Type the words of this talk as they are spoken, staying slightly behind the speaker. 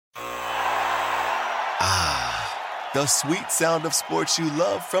The sweet sound of sports you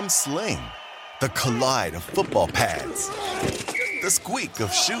love from Sling. The collide of football pads. The squeak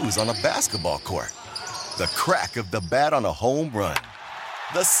of shoes on a basketball court. The crack of the bat on a home run.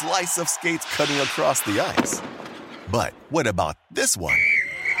 The slice of skates cutting across the ice. But what about this one?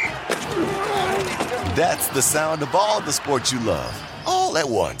 That's the sound of all the sports you love, all at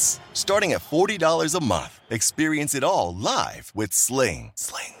once. Starting at $40 a month. Experience it all live with Sling.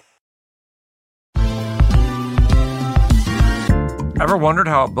 Ever wondered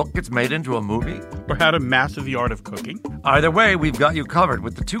how a book gets made into a movie? Or how to master the art of cooking? Either way, we've got you covered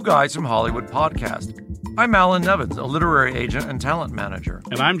with the Two Guys from Hollywood podcast. I'm Alan Nevins, a literary agent and talent manager.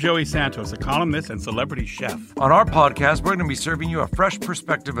 And I'm Joey Santos, a columnist and celebrity chef. On our podcast, we're going to be serving you a fresh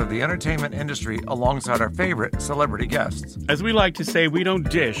perspective of the entertainment industry alongside our favorite celebrity guests. As we like to say, we don't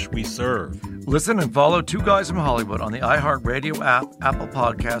dish, we serve. Listen and follow Two Guys from Hollywood on the iHeartRadio app, Apple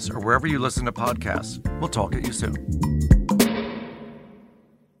Podcasts, or wherever you listen to podcasts. We'll talk at you soon.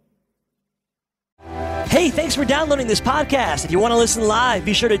 Hey, thanks for downloading this podcast. If you want to listen live,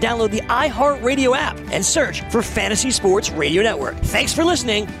 be sure to download the iHeartRadio app and search for Fantasy Sports Radio Network. Thanks for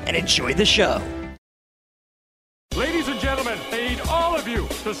listening and enjoy the show. Ladies and gentlemen, I need all of you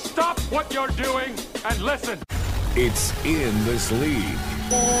to stop what you're doing and listen. It's In This League.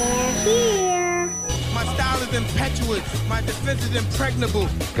 They're here. My style is impetuous. My defense is impregnable.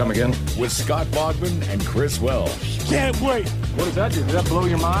 Come again? With Scott Bogman and Chris Welsh. Can't wait. What does that do? Did that blow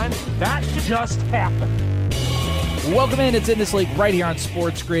your mind? That just happened. Welcome in. It's In This League right here on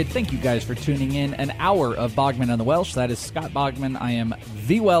Sports Grid. Thank you guys for tuning in. An hour of Bogman and the Welsh. That is Scott Bogman. I am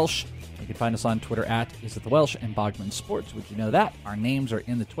the Welsh. You can find us on Twitter at @IsItTheWelsh and Bogman Sports. Would you know that? Our names are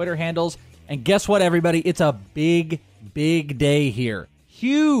in the Twitter handles. And guess what, everybody? It's a big day here.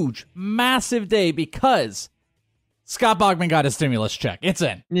 Huge, massive day because Scott Bogman got his stimulus check. It's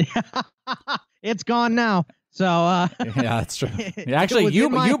in. Yeah, it's gone now. So yeah, that's true. Actually, you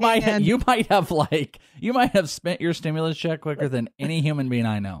might have spent your stimulus check quicker than any human being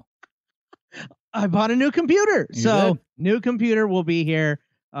I know. I bought a new computer, new computer will be here.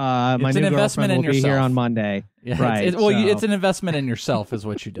 My it's new an investment in will be yourself. here on Monday. Yeah, right. It's an investment in yourself, is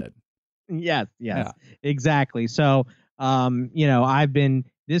what you did. Yes, Yeah. exactly. So,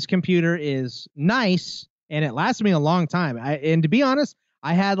 this computer is nice and it lasted me a long time. And to be honest,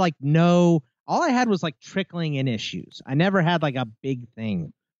 I had all I had was like trickling in issues. I never had like a big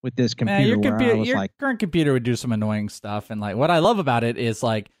thing with this computer. Your current computer would do some annoying stuff. And like, what I love about it is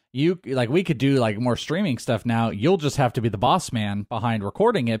we could do like more streaming stuff now. You'll just have to be the boss man behind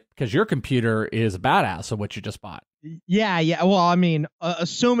recording it because your computer is badass of what you just bought. Yeah. Well, I mean,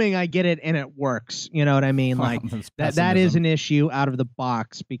 assuming I get it and it works, you know what I mean? Like that is an issue out of the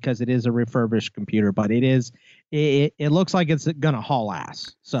box because it is a refurbished computer, but it looks like it's gonna haul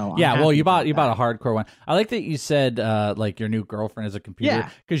ass. So you bought a hardcore one. I like that you said like your new girlfriend is a computer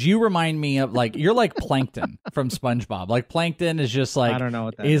because you remind me of like you're like Plankton from SpongeBob. Like Plankton is just like I don't know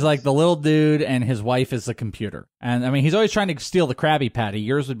what that he's is. like the little dude and his wife is the computer. And I mean he's always trying to steal the Krabby Patty.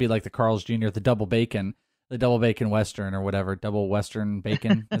 Yours would be like the Carl's Jr., the double bacon Western or whatever. Double Western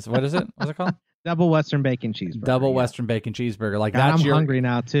bacon. What is it? What's it called? Double Western bacon cheeseburger. Western bacon cheeseburger. Like God, that's I'm hungry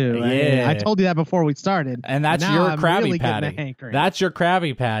now too. Yeah. I told you that before we started. And that's now your I'm Krabby really Patty. That's your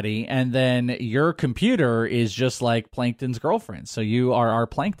Krabby Patty. And then your computer is just like Plankton's girlfriend. So you are our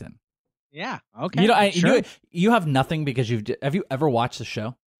Plankton. Yeah. Okay. Sure. You have nothing because have you ever watched the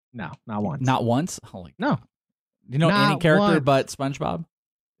show? No, not once. Not once? Holy no. Do you know not any character once. but SpongeBob?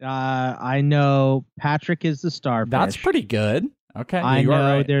 I know Patrick is the starfish. That's pretty good. Okay. I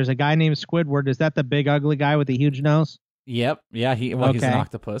know right. there's a guy named Squidward. Is that the big ugly guy with the huge nose? Yep. Yeah. He's an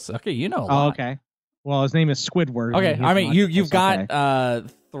octopus. Okay. You know a lot. Oh, okay. Well, his name is Squidward. Okay. I mean, you've got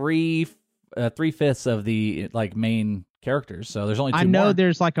 3/5 of the like main characters, so there's only two I know more.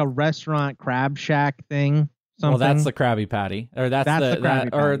 there's like a restaurant crab shack thing. Well, that's the Krabby Patty, or that's the Krabby Patty.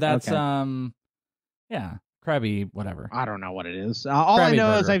 or that's okay. yeah, Krabby whatever. I don't know what it is. All I Krabby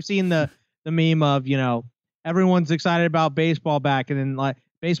know is Burger. I've seen the meme of everyone's excited about baseball back, and then like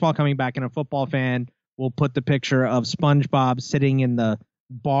baseball coming back, and a football fan will put the picture of SpongeBob sitting in the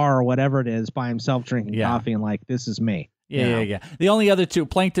bar or whatever it is by himself drinking coffee, and like, this is me. Yeah. The only other two,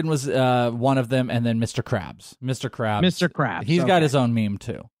 Plankton was one of them, and then Mr. Krabs. Mr. Krabs. He's got his own meme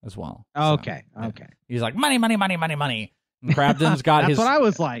too, as well. Okay. He's like money. And Krabden's got That's his. what I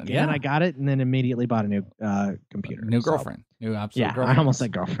was like, Yeah. and I got it, and then immediately bought a new computer. New girlfriend. New absolute Yeah, girlfriend. I almost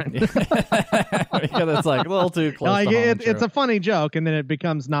said girlfriend. Because it's like a little too close Like to home, it's true. a funny joke, and then it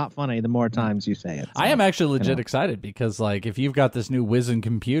becomes not funny the more times you say it. So, I am actually legit you know. excited because, like, if you've got this new Wizen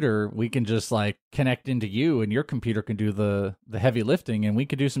computer, we can just like connect into you, and your computer can do the heavy lifting, and we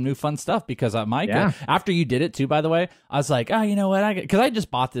could do some new fun stuff. Because after you did it too, by the way, I was like, oh, you know what? Because I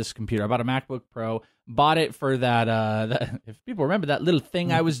just bought this computer. I bought a MacBook Pro. Bought it for that, if people remember that little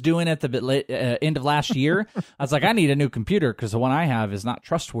thing I was doing at the end of last year. I was like, I need a new computer because the one I have is not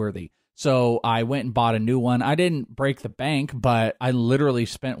trustworthy. So I went and bought a new one. I didn't break the bank, but I literally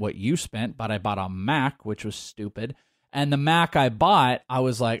spent what you spent, but I bought a Mac, which was stupid. And the Mac I bought, I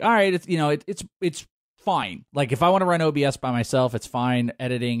was like, all right, it's fine. Like, if I want to run OBS by myself, it's fine.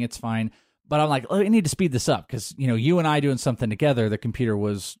 Editing, it's fine. But I'm like, I need to speed this up because, you and I doing something together, the computer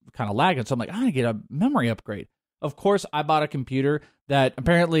was kind of lagging. So I'm like, I need to get a memory upgrade. Of course, I bought a computer that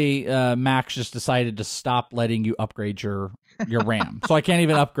apparently Max just decided to stop letting you upgrade your RAM. So I can't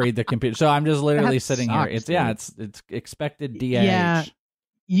even upgrade the computer. So I'm just literally sitting here. It's expected DAH. Yeah,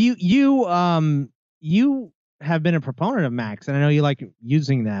 you have been a proponent of Macs, and I know you like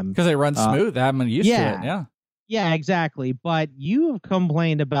using them because they run smooth. I'm used to it. Yeah. Yeah, exactly. But you have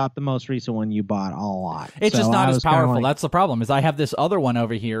complained about the most recent one you bought a lot. It's just not as powerful. Like, that's the problem. Is I have this other one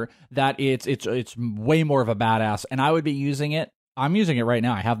over here that it's way more of a badass, and I would be using it. I'm using it right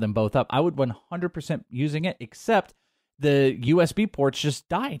now. I have them both up. I would 100% using it, except the USB ports just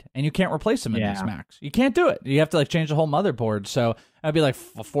died, and you can't replace them in these Macs. You can't do it. You have to like change the whole motherboard. So that'd be like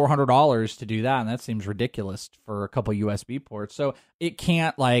 $400 to do that, and that seems ridiculous for a couple USB ports. So it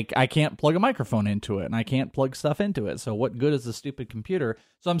can't I can't plug a microphone into it, and I can't plug stuff into it. So what good is the stupid computer?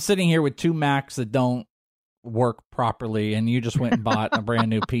 So I'm sitting here with two Macs that don't work properly, and you just went and bought a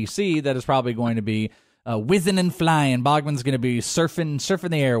brand new PC that is probably going to be whizzing and flying. Bogman's going to be surfing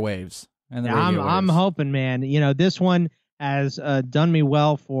the airwaves. And I'm hoping, man. This one has done me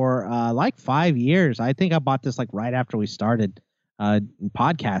well for like 5 years. I think I bought this like right after we started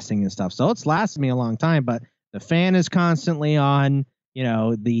podcasting and stuff. So it's lasted me a long time. But the fan is constantly on.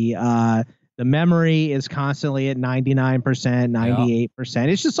 The memory is constantly at 99%, 98%.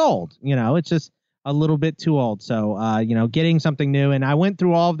 It's just old. It's just a little bit too old. So getting something new. And I went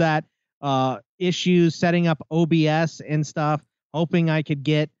through all of that issues setting up OBS and stuff, hoping I could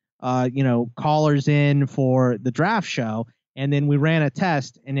get callers in for the draft show, and then we ran a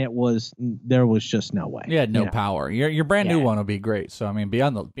test, and there was just no way. Yeah, no power. Your brand new one will be great. So I mean, be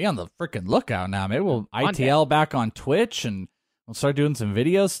on the freaking lookout now. Maybe we'll ITL back on Twitch, and we'll start doing some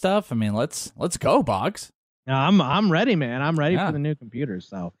video stuff. I mean, let's go, Boggs. I'm ready, man. I'm ready for the new computers.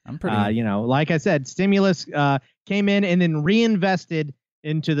 So I'm pretty. Like I said, stimulus came in and then reinvested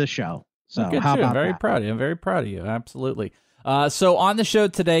into the show. So how about I'm very that? proud of you. I'm very proud of you. Absolutely. So on the show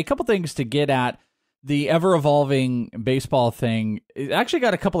today, a couple things to get at. The ever-evolving baseball thing, it actually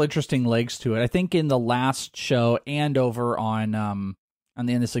got a couple interesting legs to it. I think in the last show and over on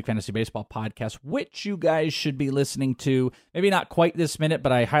the In This League Fantasy Baseball podcast, which you guys should be listening to, maybe not quite this minute,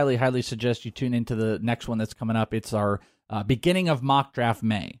 but I highly, highly suggest you tune into the next one that's coming up. It's our beginning of Mock Draft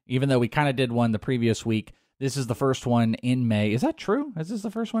May. Even though we kind of did one the previous week, this is the first one in May. Is that true? Is this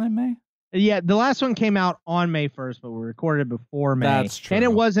the first one in May? Yeah, the last one came out on May 1st, but we recorded before May. That's true. And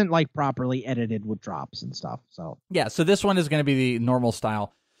it wasn't like properly edited with drops and stuff. So yeah, so this one is going to be the normal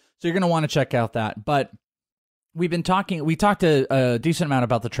style. So you're going to want to check out that. But we talked a decent amount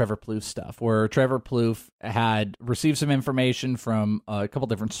about the Trevor Plouffe stuff, where Trevor Plouffe had received some information from a couple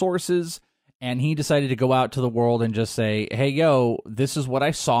different sources, and he decided to go out to the world and just say, hey, yo, this is what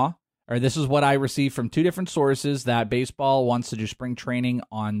I saw. Or this is what I received from two different sources, that baseball wants to do spring training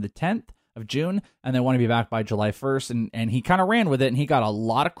on the 10th of June, and they want to be back by July 1st. And he kind of ran with it, and he got a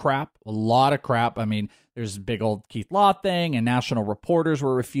lot of crap. I mean, there's a big old Keith Law thing, and national reporters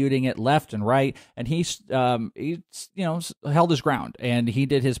were refuting it left and right. And he held his ground, and he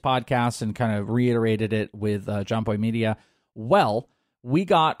did his podcast and kind of reiterated it with John Boy Media. Well, we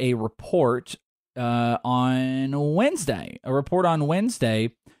got a report on Wednesday.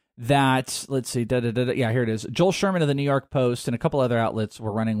 That, let's see, yeah, here it is. Joel Sherman of the New York Post and a couple other outlets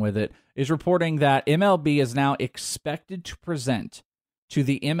were running with it, is reporting that MLB is now expected to present to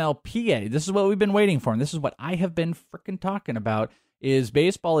the MLPA. This is what we've been waiting for, and this is what I have been freaking talking about, is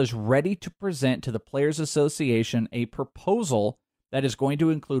baseball is ready to present to the Players Association a proposal that is going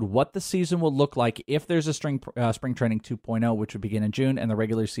to include what the season will look like if there's a spring training 2.0, which would begin in June, and the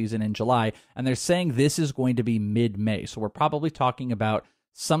regular season in July. And they're saying this is going to be mid-May. So we're probably talking about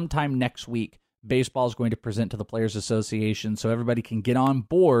sometime next week, baseball is going to present to the Players Association so everybody can get on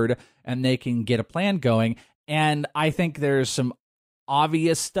board and they can get a plan going. And I think there's some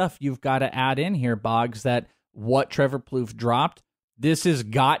obvious stuff you've got to add in here, Boggs, that what Trevor Plouffe dropped, this has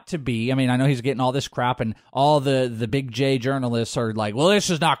got to be, I mean, I know he's getting all this crap and all the Big J journalists are like, well, this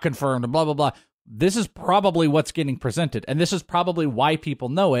is not confirmed and blah, blah, blah. This is probably what's getting presented. And this is probably why people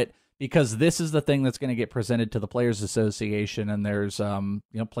know it, because this is the thing that's going to get presented to the Players Association. And there's,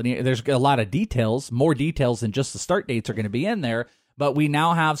 there's a lot of details, more details than just the start dates are going to be in there. But we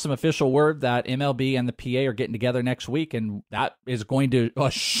now have some official word that MLB and the PA are getting together next week, and that is going to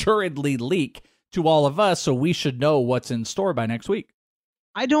assuredly leak to all of us, so we should know what's in store by next week.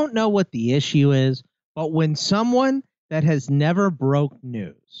 I don't know what the issue is, but when someone that has never broke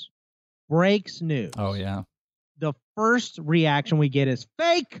news breaks news, oh yeah, the first reaction we get is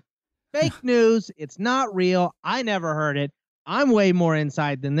fake news. It's not real. I never heard it. I'm way more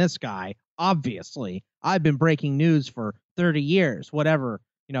inside than this guy. Obviously, I've been breaking news for 30 years, whatever,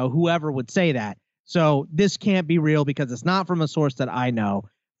 whoever would say that. So this can't be real because it's not from a source that I know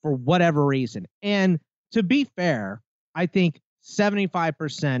for whatever reason. And to be fair, I think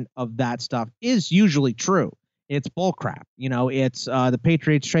 75% of that stuff is usually true. It's bullcrap. It's the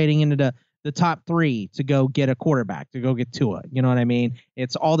Patriots trading into the top 3 to go get a quarterback, to go get Tua. You know what I mean?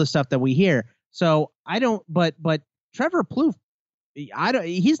 It's all the stuff that we hear. So I don't, but Trevor Plouffe,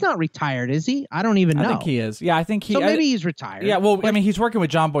 he's not retired, is he? I don't even know. I think he is. Yeah, I think he. So maybe he's retired. Yeah, well, I mean, he's working with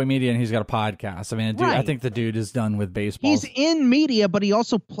John Boy Media, and he's got a podcast. I mean, dude, right. I think the dude is done with baseball. He's in media, but he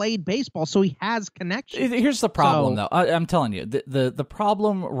also played baseball, so he has connections. Here's the problem, though. I'm telling you, the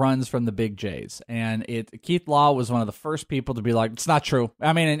problem runs from the Big J's, and Keith Law was one of the first people to be like, it's not true.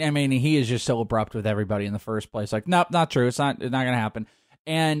 I mean, he is just so abrupt with everybody in the first place. Like, nope, not true. It's not going to happen.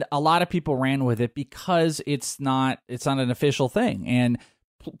 And a lot of people ran with it because it's not an official thing. And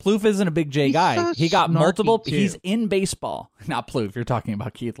Plouffe isn't a Big J guy. He got multiple. Too. He's in baseball. Not Plouffe. You're talking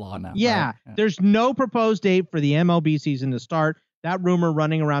about Keith Law now. Yeah, right? Yeah. There's no proposed date for the MLB season to start. That rumor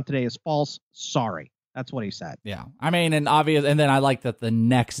running around today is false. Sorry. That's what he said. Yeah. I mean, and then I like that the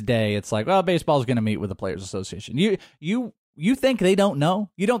next day it's like, well, baseball's going to meet with the Players Association. You think they don't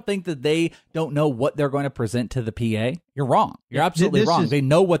know? You don't think that they don't know what they're going to present to the PA? You're wrong. You're absolutely wrong. They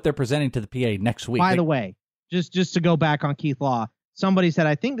know what they're presenting to the PA next week. By the way, just to go back on Keith Law, somebody said,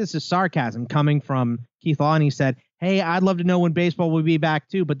 I think this is sarcasm coming from Keith Law, and he said, hey, I'd love to know when baseball will be back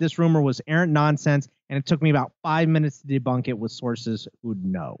too, but this rumor was errant nonsense, and it took me about 5 minutes to debunk it with sources who'd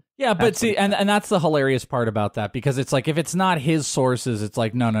know. Yeah, but see, and that's the hilarious part about that, because it's like, if it's not his sources, it's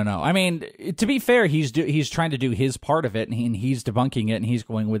like, no. I mean, to be fair, he's trying to do his part of it, and he's debunking it, and he's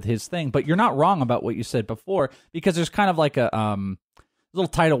going with his thing. But you're not wrong about what you said before, because there's kind of like a little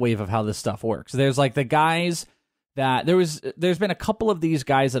tidal wave of how this stuff works. There's like the guys that there's been a couple of these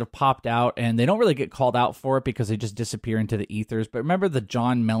guys that have popped out, and they don't really get called out for it because they just disappear into the ethers. But remember the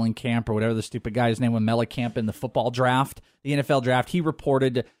John Mellencamp, or whatever the stupid guy's name was, Mellencamp, in the football draft, the NFL draft? He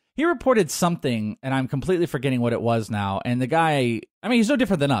reported something, and I'm completely forgetting what it was now. And the guy, I mean, he's no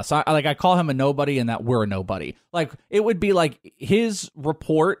different than us. I call him a nobody, and that we're a nobody. Like, it would be like his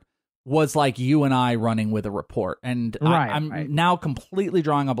report was like you and I running with a report. And I'm now completely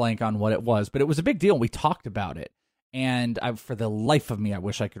drawing a blank on what it was, but it was a big deal. We talked about it. And for the life of me, I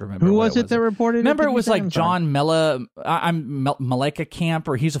wish I could remember. Who was it that reported? Remember, it was like John Maleka Camp,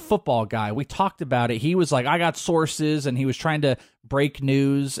 or he's a football guy. We talked about it. He was like, I got sources, and he was trying to break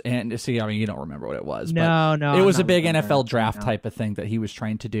news. And see, I mean, you don't remember what it was. No. It was a big NFL draft type of thing that he was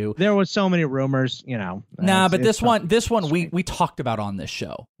trying to do. There was so many rumors, but this one we talked about on this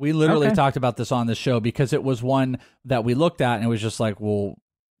show. We literally talked about this on this show because it was one that we looked at, and it was just like, well,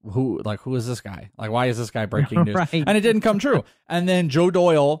 who is this guy? Like, why is this guy breaking news? Right. And it didn't come true. And then Joe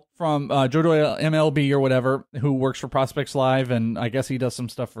Doyle from Joe Doyle MLB or whatever, who works for Prospects Live, and I guess he does some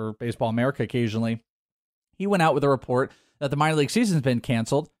stuff for Baseball America occasionally. He went out with a report that the minor league season's been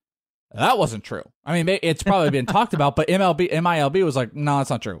canceled. That wasn't true. I mean, it's probably been talked about, but MILB was like, no, that's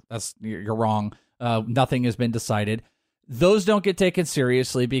not true. You're wrong. Nothing has been decided. Those don't get taken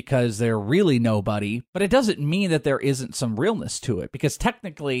seriously because they're really nobody, but it doesn't mean that there isn't some realness to it, because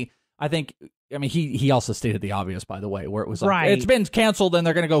technically, he also stated the obvious, by the way, where it was like, it's been canceled and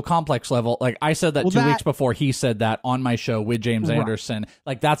they're going to go complex level. Like, I said that 2 weeks before he said that on my show with James Anderson.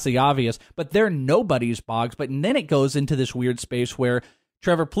 Like, that's the obvious, but they're nobody's, Boggs. But then it goes into this weird space where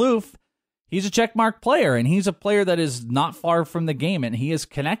Trevor Plouffe, he's a checkmark player, and he's a player that is not far from the game, and he is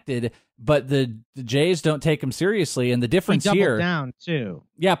connected, but the Jays don't take him seriously. And the difference he here, down too.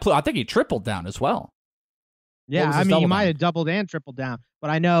 Yeah, I think he tripled down as well. Yeah, I mean, he might have doubled and tripled down,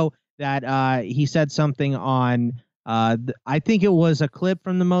 but I know that he said something on, I think it was a clip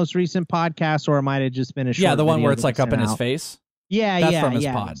from the most recent podcast, or it might have just been a short the one video where it's like up in his face. That's from his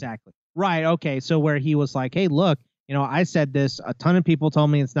pod. Exactly. Right. Okay. So where he was like, hey, look, I said this. A ton of people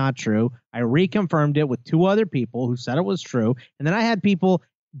told me it's not true. I reconfirmed it with 2 other people who said it was true. And then I had people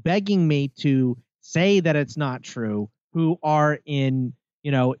begging me to say that it's not true who are in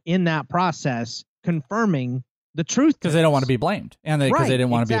that process confirming the truth. Because they don't want to be blamed. And because they didn't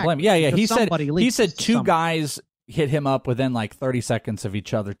want to be blamed. Yeah. He said 2 guys hit him up within like 30 seconds of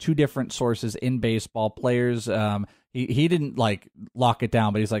each other. 2 different sources in baseball, players. He didn't like lock it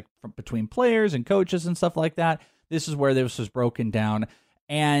down, but he's like between players and coaches and stuff like that. This is where this was broken down.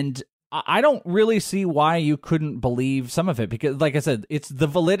 And I don't really see why you couldn't believe some of it, because like I said, it's the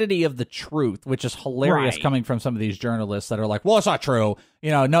validity of the truth, which is hilarious coming from some of these journalists that are like, well, it's not true.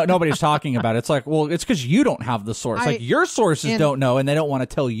 Nobody's talking about it. It's like, well, it's because you don't have the source. Your sources don't know, and they don't want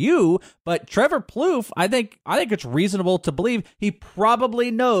to tell you. But Trevor Plouffe, I think it's reasonable to believe he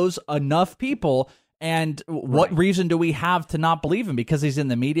probably knows enough people. And what reason do we have to not believe him? Because he's in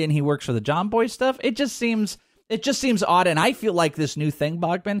the media and he works for the John Boy stuff? It just seems odd, and I feel like this new thing,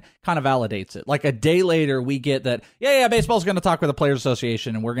 Bogman, kind of validates it. Like a day later, we get that, baseball's going to talk with the Players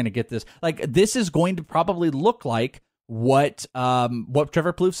Association, and we're going to get this. Like, this is going to probably look like what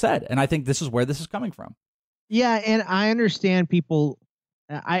Trevor Plouffe said, and I think this is where this is coming from. Yeah, and I understand people.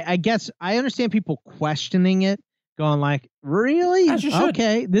 I guess I understand people questioning it, going like, "Really?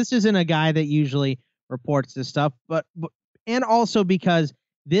 Okay, this isn't a guy that usually reports this stuff," but and also because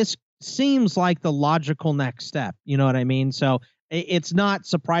this seems like the logical next step. You know what I mean? So it's not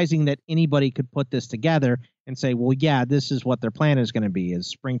surprising that anybody could put this together and say, well, yeah, this is what their plan is going to be, is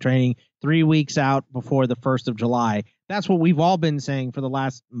spring training 3 weeks out before the 1st of July. That's what we've all been saying for the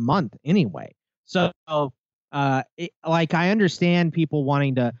last month anyway. So I understand people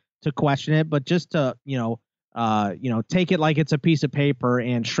wanting to question it, but just to, take it like it's a piece of paper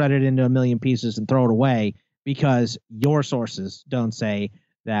and shred it into a million pieces and throw it away because your sources don't say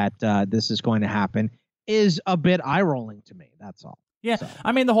that this is going to happen is a bit eye-rolling to me. That's all. Yeah, so.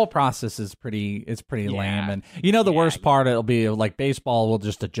 I mean, the whole process is pretty lame. And the worst part, it'll be like baseball will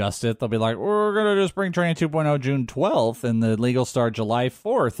just adjust it. They'll be like, we're going to do spring training 2.0 June 12th, and the legal start July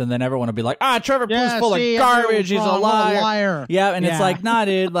 4th. And then everyone will be like, Trevor Plouffe's full of garbage. He's a liar. Yeah, and it's like, nah,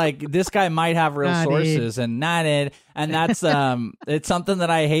 dude, like this guy might have real sources, and not it. And that's it's something that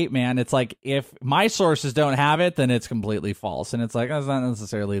I hate, man. It's like, if my sources don't have it, then it's completely false. And it's like, that's not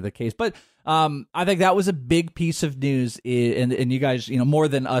necessarily the case. But I think that was a big piece of news, and you guys, more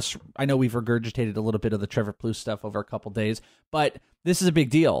than us, I know we've regurgitated a little bit of the Trevor Plouffe stuff over a couple days, but this is a big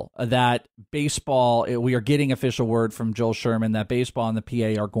deal that baseball, we are getting official word from Joel Sherman that baseball and the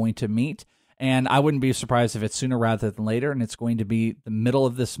PA are going to meet, and I wouldn't be surprised if it's sooner rather than later, and it's going to be the middle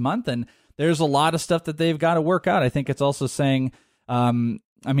of this month, and there's a lot of stuff that they've got to work out. I think it's also saying, in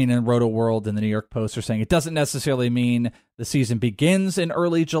Roto World and the New York Post are saying it doesn't necessarily mean the season begins in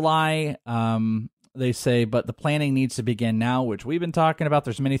early July. They say, but the planning needs to begin now, which we've been talking about.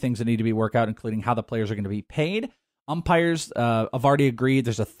 There's many things that need to be worked out, including how the players are going to be paid. Umpires have already agreed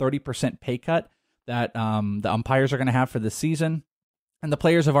there's a 30% pay cut that the umpires are going to have for this season. And the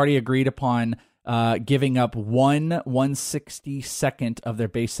players have already agreed upon giving up 1/162nd of their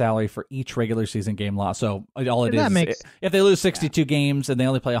base salary for each regular season game loss. So all it is, if they lose 62 games and they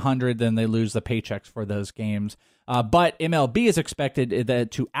only play 100, then they lose the paychecks for those games. But MLB is expected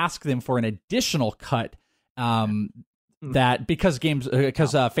to ask them for an additional cut that because fans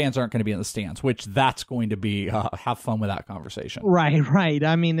aren't going to be in the stands, which that's going to be have fun with that conversation. Right.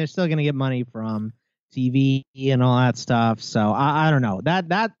 I mean, they're still going to get money from TV and all that stuff. So I don't know.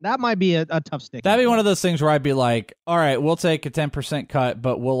 That might be a tough stick. That'd be one of those things where I'd be like, all right, we'll take a 10% cut,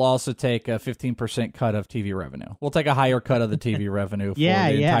 but we'll also take a 15% cut of TV revenue. We'll take a higher cut of the TV revenue for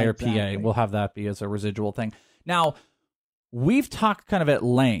the entire PA. We'll have that be as a residual thing. Now, we've talked kind of at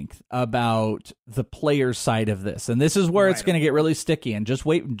length about the player side of this, and this is where it's going to get really sticky. And just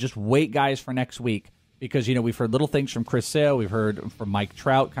wait, guys, for next week. Because, we've heard little things from Chris Sale. We've heard from Mike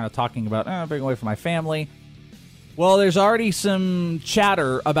Trout kind of talking about, I'm being away from my family. Well, there's already some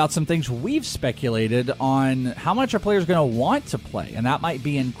chatter about some things we've speculated on how much are players going to want to play. And that might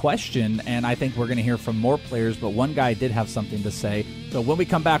be in question. And I think we're going to hear from more players. But one guy did have something to say. So when we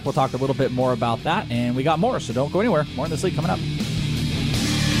come back, we'll talk a little bit more about that. And we got more. So don't go anywhere. More in this league coming up.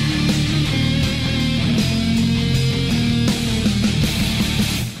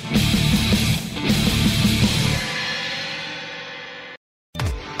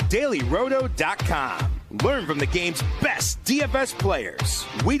 DailyRoto.com. Learn from the game's best DFS players.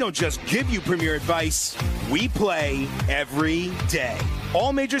 We don't just give you premier advice, we play every day.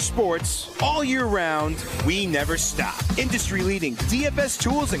 all major sports, all year round, we never stop. Industry-leading DFS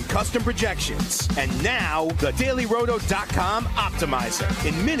tools and custom projections. And now, the DailyRoto.com Optimizer.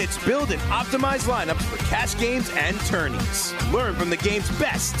 In minutes, build and optimize lineups for cash games and tourneys. Learn from the game's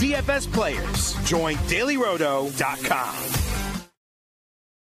best DFS players. Join DailyRoto.com.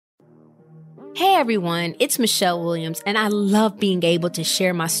 Hey everyone, it's Michelle Williams, and I love being able to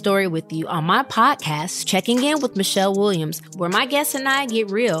share my story with you on my podcast, Checking In with Michelle Williams, where my guests and I get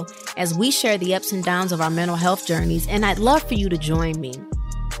real as we share the ups and downs of our mental health journeys, and I'd love for you to join me.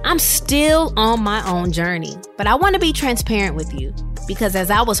 I'm still on my own journey, but I want to be transparent with you because as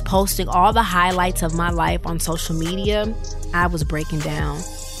I was posting all the highlights of my life on social media, I was breaking down.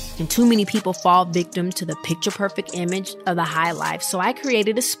 And too many people fall victim to the picture-perfect image of the high life, so I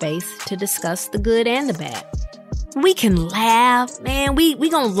created a space to discuss the good and the bad. We can laugh, man, we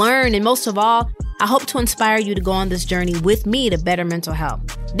gonna learn, and most of all, I hope to inspire you to go on this journey with me to better mental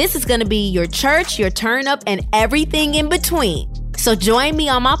health. This is gonna be your church, your turn-up, and everything in between. So join me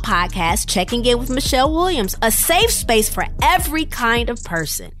on my podcast, Checking In with Michelle Williams, a safe space for every kind of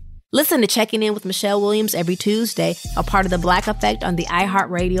person. Listen to Checking In with Michelle Williams every Tuesday, a part of the Black Effect on the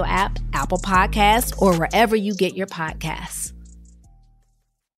iHeartRadio app, Apple Podcasts, or wherever you get your podcasts.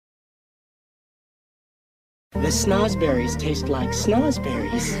 The snozberries taste like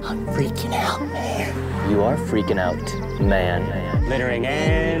snozberries. I'm freaking out, man. You are freaking out, man. Littering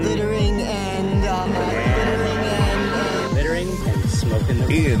and smoking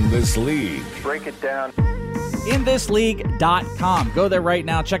the In This League. Break it down. inthisleague.com. Go there right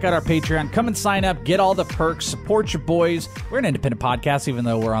now. Check out our Patreon. Come and sign up. Get all the perks. Support your boys. We're an independent podcast, even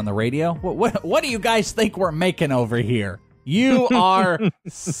though we're on the radio. What do you guys think we're making over here? You are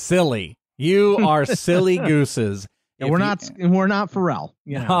silly. You are silly gooses. Yeah, we're not Pharrell.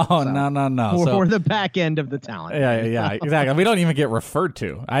 You know, No. We're the back end of the talent. Yeah, exactly. We don't even get referred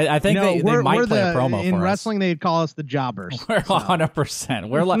to. I think they might play a promo in for wrestling. They'd call us the jobbers. We're 100%.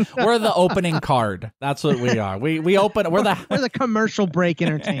 We're the opening card. That's what we are. We open. We're the commercial break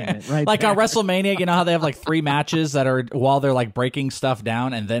entertainment, right? Like there. on WrestleMania, you know how they have like 3 matches that are while they're like breaking stuff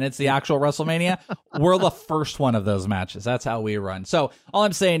down, and then it's the actual WrestleMania. We're the first one of those matches. That's how we run. So all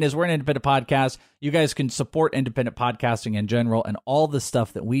I'm saying is we're an independent podcast. You guys can support independent podcasting in general and all the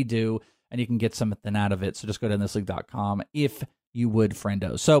stuff that we do, and you can get something out of it. So just go to inthisleague.com if you would,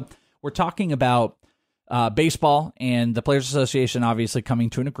 friendo. So we're talking about baseball and the Players Association obviously coming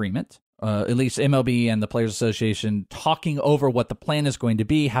to an agreement, at least MLB and the Players Association talking over what the plan is going to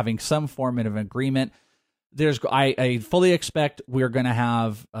be, having some form of an agreement. I fully expect we're going to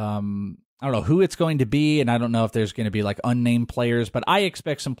have I don't know who it's going to be, and I don't know if there's going to be like unnamed players, but I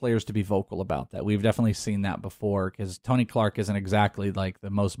expect some players to be vocal about that. We've definitely seen that before because Tony Clark isn't exactly like the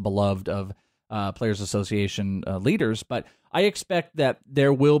most beloved of Players Association leaders, but I expect that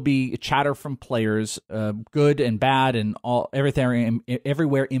there will be chatter from players, good and bad, and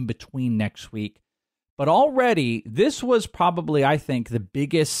everywhere in between next week. But already, this was probably, I think, the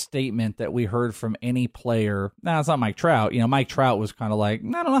biggest statement that we heard from any player. Now, it's not Mike Trout. You know, Mike Trout was kind of like,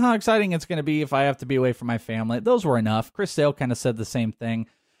 I don't know how exciting it's going to be if I have to be away from my family. Those were enough. Chris Sale kind of said the same thing.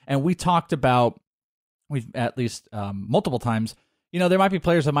 And we talked about, we've at least multiple times, you know, there might be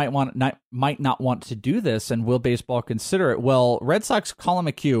players that might not want to do this, and will baseball consider it? Well, Red Sox Colin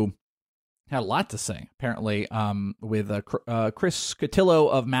McHugh had a lot to say, apparently, with Chris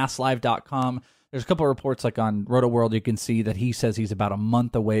Cotillo of MassLive.com. There's a couple of reports like on Roto World, you can see that he says he's about a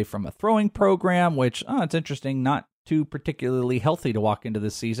month away from a throwing program, which, it's interesting, not too particularly healthy to walk into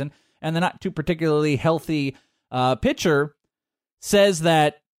this season. And the not too particularly healthy pitcher says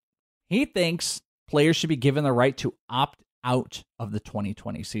that he thinks players should be given the right to opt out of the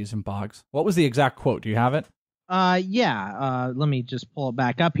 2020 season, Boggs. What was the exact quote? Do you have it? Let me just pull it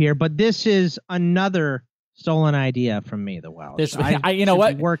back up here. But this is another stolen idea from me, the Welsh. You know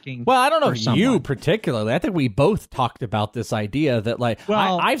what? Working. Well, I don't know if you particularly. I think we both talked about this idea that, like,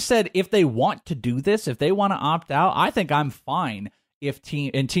 I've said if they want to do this, if they want to opt out, I think I'm fine. If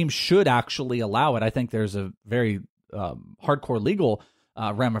teams should actually allow it. I think there's a very hardcore legal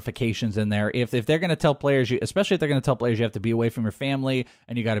ramifications in there. If they're going to tell players, especially if they're going to tell players you have to be away from your family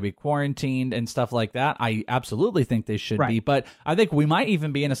and you got to be quarantined and stuff like that, I absolutely think they should be. But I think we might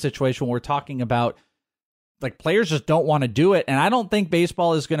even be in a situation where we're talking about, like, players just don't want to do it. And I don't think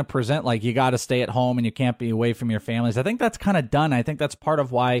baseball is going to present like you got to stay at home and you can't be away from your families. I think that's kind of done. I think that's part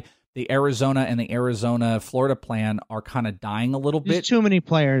of why the Arizona and the Arizona-Florida plan are kind of dying a little bit. Too many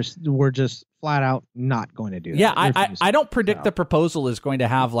players were just flat out not going to do that. Yeah, I don't predict the proposal is going to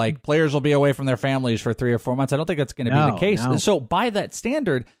have, like, players will be away from their families for 3 or 4 months. I don't think that's going to be the case. No. So by that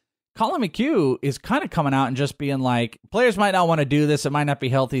standard, Colin McHugh is kind of coming out and just being like, players might not want to do this. It might not be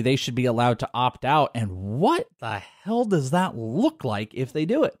healthy. They should be allowed to opt out. And what the hell does that look like if they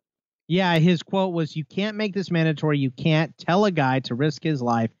do it? Yeah, his quote was, "You can't make this mandatory. You can't tell a guy to risk his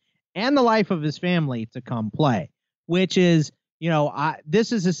life and the life of his family to come play," which is,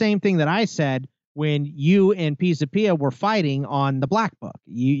 this is the same thing that I said when you and Pisapia were fighting on the Black Book.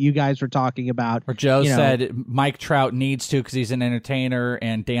 You guys were talking about, or Joe said Mike Trout needs to because he's an entertainer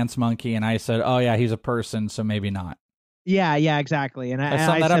and dance monkey, and I said, oh yeah, he's a person, so maybe not. Yeah, exactly. And I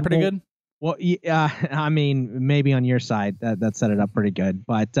summed that up pretty good. Well, I mean, maybe on your side that set it up pretty good,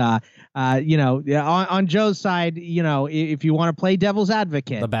 but on Joe's side, if you want to play devil's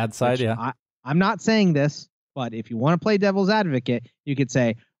advocate, the bad side, yeah. I'm not saying this, but if you want to play devil's advocate, you could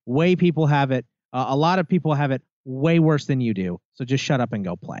say a lot of people have it way worse than you do. So just shut up and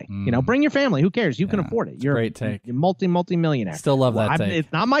go play. Bring your family. Who cares? You can afford it. You're great take. You're multi-millionaire. Still love that take.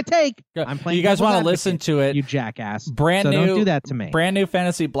 It's not my take. I'm playing. You guys want to listen to it? You jackass. Don't do that to me. Brand new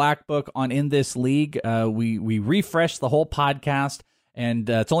fantasy Black Book on In This League. We refreshed the whole podcast, and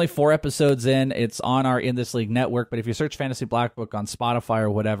it's only 4 episodes in. It's on our In This League network. But if you search Fantasy Black Book on Spotify or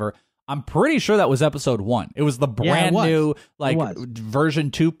whatever, I'm pretty sure that was episode 1. It was the brand new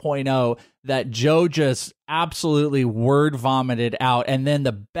version 2.0 that Joe just absolutely word vomited out. And then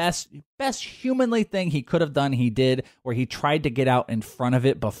the best humanly thing he could have done, he did, where he tried to get out in front of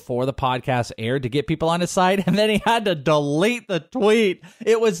it before the podcast aired to get people on his side, and then he had to delete the tweet.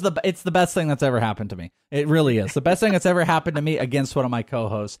 It's the best thing that's ever happened to me. It really is the best thing that's ever happened to me against one of my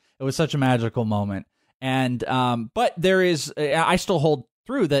co-hosts. It was such a magical moment. And but there is, I still hold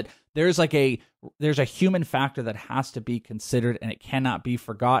through that there's a human factor that has to be considered, and it cannot be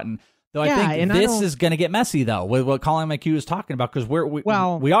forgotten. Though I think this is going to get messy, though, with what Colin McHugh is talking about, because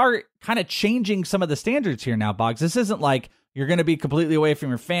we are kind of changing some of the standards here now, Boggs. This isn't like you're going to be completely away from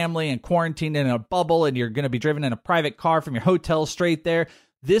your family and quarantined in a bubble, and you're going to be driven in a private car from your hotel straight there.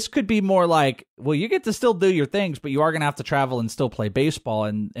 This could be more like, well, you get to still do your things, but you are going to have to travel and still play baseball.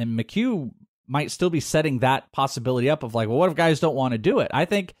 And McHugh might still be setting that possibility up of like, well, what if guys don't want to do it? I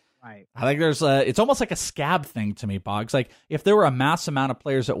think there's it's almost like a scab thing to me, Boggs. Like if there were a mass amount of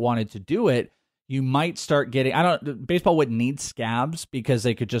players that wanted to do it, you might start getting, baseball wouldn't need scabs because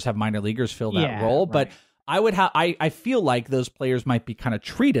they could just have minor leaguers fill that role. Right. But I feel like those players might be kind of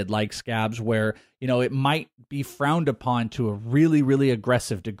treated like scabs where, it might be frowned upon to a really, really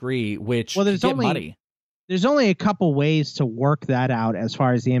aggressive degree, which there's muddy. There's only a couple ways to work that out as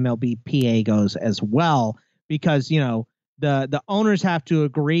far as the MLBPA goes as well, because, the owners have to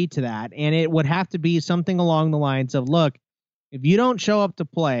agree to that. And it would have to be something along the lines of, look, if you don't show up to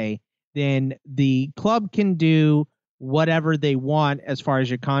play, then the club can do whatever they want as far as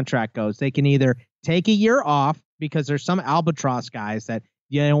your contract goes. They can either take a year off because there's some albatross guys that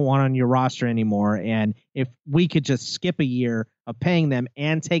you don't want on your roster anymore. And if we could just skip a year of paying them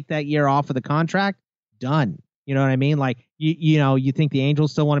and take that year off of the contract, done. You know what I mean? Like, you think the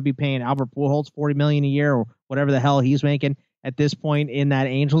Angels still want to be paying Albert Pujols $40 million a year or whatever the hell he's making at this point in that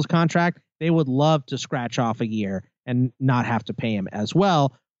Angels contract? They would love to scratch off a year and not have to pay him as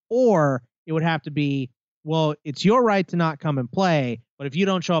well. Or it would have to be, well, it's your right to not come and play, but if you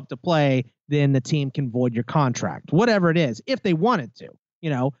don't show up to play, then the team can void your contract, whatever it is, if they wanted to.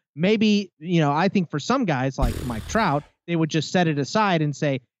 Maybe, I think for some guys like Mike Trout, they would just set it aside and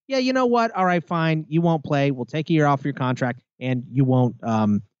say, yeah, you know what? All right, fine. You won't play. We'll take a year off your contract, and you won't,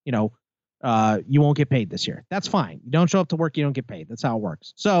 you won't get paid this year. That's fine. You don't show up to work, you don't get paid. That's how it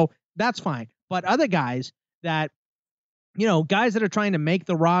works. So that's fine. But other guys that, guys that are trying to make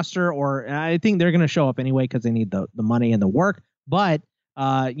the roster, or I think they're going to show up anyway because they need the money and the work. But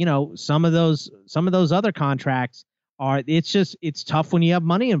some of those other contracts it's tough when you have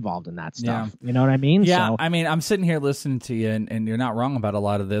money involved in that stuff. Yeah. You know what I mean? Yeah. So, I mean, I'm sitting here listening to you and you're not wrong about a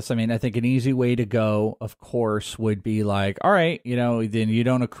lot of this. I mean, I think an easy way to go, of course, would be like, all right, then you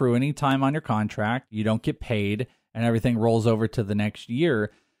don't accrue any time on your contract, you don't get paid, and everything rolls over to the next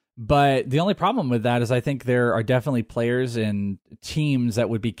year. But the only problem with that is I think there are definitely players and teams that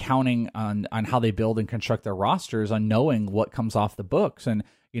would be counting on how they build and construct their rosters on knowing what comes off the books. And,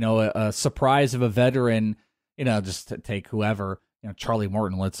 a surprise of a veteran, just to take whoever, Charlie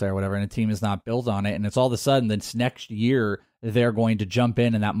Morton, let's say, or whatever, and a team is not built on it. And it's all of a sudden this next year they're going to jump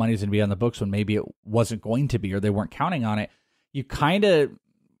in and that money's going to be on the books when maybe it wasn't going to be, or they weren't counting on it. You kind of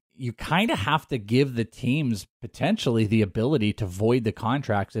have to give the teams potentially the ability to void the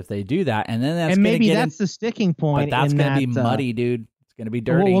contracts if they do that. And then that's the sticking point. But that's going to be muddy, dude. It's going to be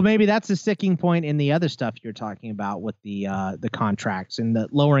dirty. Well, maybe that's the sticking point in the other stuff you're talking about with the contracts and the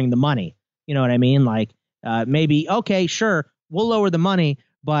lowering the money. You know what I mean? Like, maybe, okay, sure, we'll lower the money,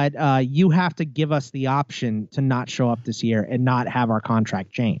 but you have to give us the option to not show up this year and not have our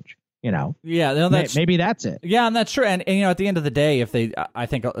contract change. Yeah, no, maybe that's it. Yeah, and that's true. And at the end of the day, if I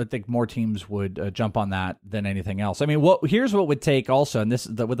think more teams would jump on that than anything else. I mean, here's what would take also, and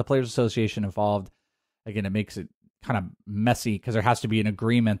with the Players Association involved, again, it makes it kind of messy because there has to be an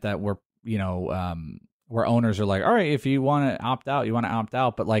agreement that where owners are like, all right, if you want to opt out, you want to opt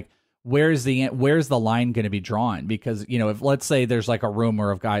out, but like, where's the line going to be drawn? Because if let's say there's like a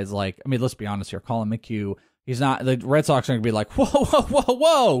rumor of guys like, I mean, let's be honest here, Colin McHugh. He's not. The Red Sox are going to be like,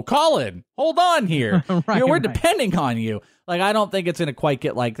 whoa, Colin, hold on here. We're depending on you. Like, I don't think it's going to quite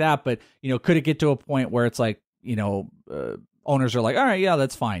get like that. But could it get to a point where it's like, owners are like, all right, yeah,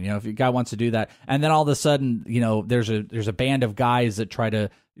 that's fine. If a guy wants to do that, and then all of a sudden, there's a band of guys that try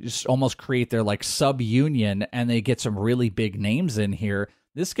to just almost create their like sub union, and they get some really big names in here.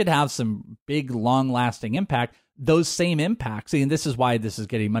 This could have some big, long lasting impact. Those same impacts, and this is why this is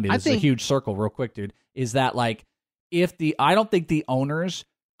getting money. This is a huge circle, real quick, dude. Is that like I don't think the owners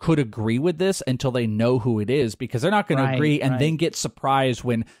could agree with this until they know who it is, because they're not going to agree and then get surprised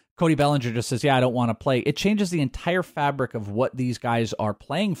when Cody Bellinger just says, yeah, I don't want to play. It changes the entire fabric of what these guys are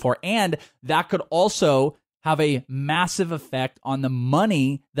playing for. And that could also have a massive effect on the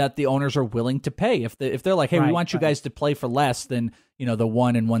money that the owners are willing to pay. If they're like, hey, we want you guys to play for less than, the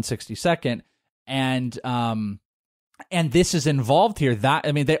 1 and 1/62nd. And this is involved here.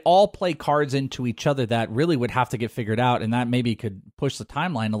 They all play cards into each other that really would have to get figured out, and that maybe could push the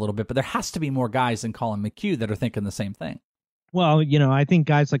timeline a little bit. But there has to be more guys than Colin McHugh that are thinking the same thing. Well, I think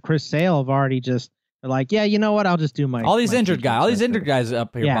guys like Chris Sale have already they're like, yeah, you know what? I'll just do all these injured guys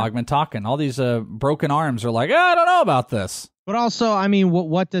up here, Bogman, talking. All these broken arms are like, I don't know about this. But also, I mean,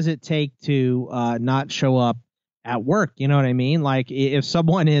 what does it take to not show up at work? You know what I mean? Like, if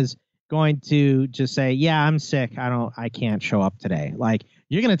someone is going to just say, yeah, I'm sick, I can't show up today. Like,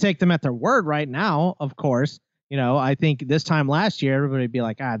 you're going to take them at their word right now, of course. I think this time last year, everybody would be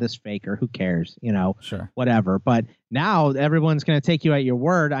like, this faker, who cares? Sure, whatever. But now everyone's going to take you at your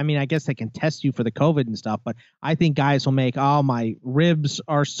word. I mean, I guess they can test you for the COVID and stuff, but I think guys will make, my ribs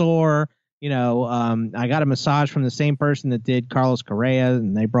are sore. I got a massage from the same person that did Carlos Correa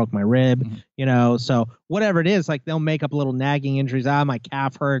and they broke my rib, so whatever it is, like they'll make up little nagging injuries. My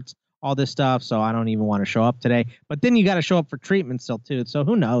calf hurts. All this stuff, so I don't even want to show up today. But then you got to show up for treatment still too. So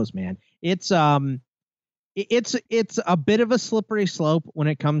who knows, man? It's a bit of a slippery slope when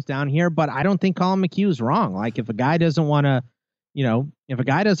it comes down here. But I don't think Colin McHugh is wrong. Like, if a guy doesn't want to,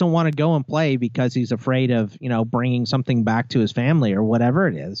 go and play because he's afraid of bringing something back to his family or whatever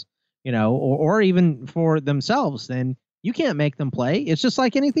it is, or even for themselves, then you can't make them play. It's just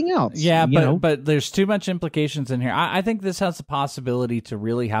like anything else. Yeah, but there's too much implications in here. I think this has the possibility to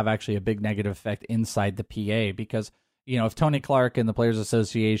really have actually a big negative effect inside the PA, because, if Tony Clark and the Players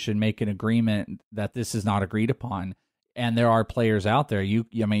Association make an agreement that this is not agreed upon, and there are players out there, you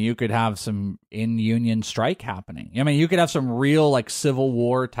could have some in-union strike happening. You could have some real like Civil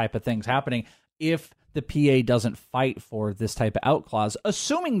War type of things happening if the PA doesn't fight for this type of out clause,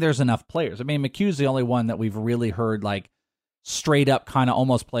 assuming there's enough players. I mean, McHugh's the only one that we've really heard like straight up kind of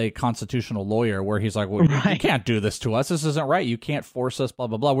almost play a constitutional lawyer, where he's like, well, you can't do this to us. This isn't right. You can't force us, blah,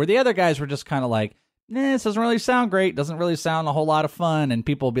 blah, blah. Where the other guys were just kind of like, this doesn't really sound great. Doesn't really sound a whole lot of fun. And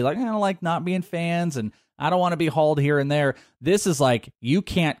people will be like, I don't like not being fans, and I don't want to be hauled here and there. This is like, you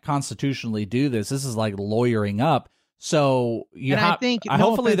can't constitutionally do this. This is like lawyering up. So I think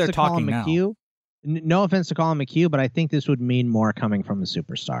hopefully they're talking now. No offense to Colin McHugh, but I think this would mean more coming from a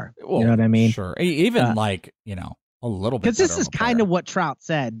superstar. Well, you know what I mean? Sure. Even a little bit. Because this is kind of what Trout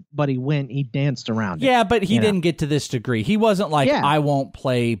said, but he danced around it. Yeah, but he didn't get to this degree. He wasn't like, I won't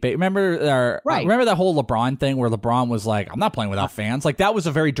play. Remember that whole LeBron thing where LeBron was like, I'm not playing without fans. Like, that was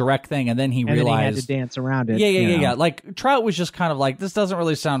a very direct thing. And then he realized. Then he had to dance around it. Yeah. Like, Trout was just kind of like, this doesn't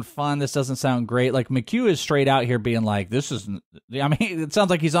really sound fun. This doesn't sound great. Like, McHugh is straight out here being like, it sounds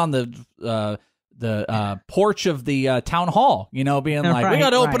like he's on the porch of the town hall, being like, we got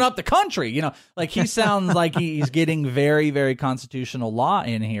to open up the country, like he sounds like he's getting very, very constitutional law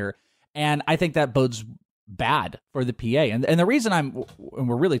in here. And I think that bodes bad for the PA. And the reason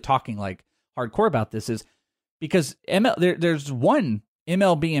we're really talking like hardcore about this is because there's one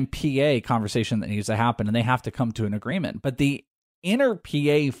MLB and PA conversation that needs to happen, and they have to come to an agreement. But the inner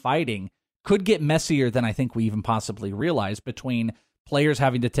PA fighting could get messier than I think we even possibly realize, between players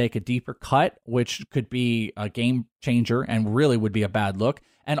having to take a deeper cut, which could be a game changer and really would be a bad look.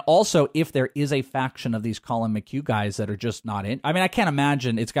 And also, if there is a faction of these Colin McHugh guys that are just not in, I mean, I can't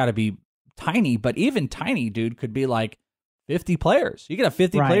imagine, it's got to be tiny, but even tiny, dude, could be like, 50 players. You could have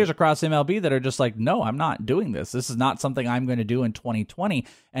 50 Right. players across MLB that are just like, no, I'm not doing this. This is not something I'm going to do in 2020,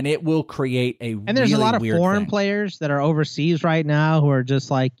 and it will create a And there's really a lot of weird foreign thing. players that are overseas right now who are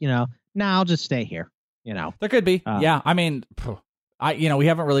just like, nah, I'll just stay here. There could be. Yeah. I mean, we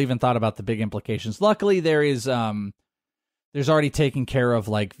haven't really even thought about the big implications. Luckily, there's already taken care of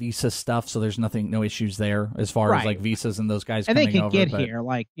like visa stuff, so there's no issues there as far as Right. like visas and those guys And coming they can over. get but- here,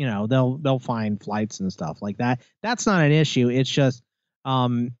 like, they'll find flights and stuff like that. That's not an issue. It's just,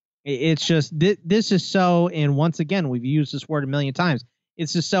 this is so, and once again, we've used this word a million times.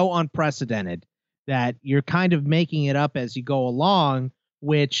 It's just so unprecedented that you're kind of making it up as you go along,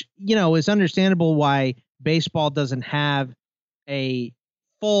 which, is understandable why baseball doesn't have a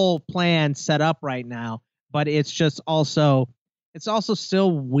full plan set up right now, but it's also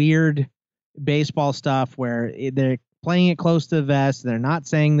still weird baseball stuff where they're playing it close to the vest. They're not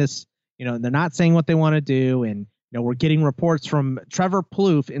saying this, they're not saying what they want to do. And, we're getting reports from Trevor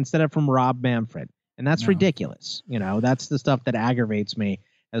Plouffe instead of from Rob Manfred. And that's ridiculous. That's the stuff that aggravates me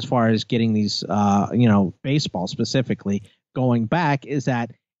as far as getting these, baseball specifically going back, is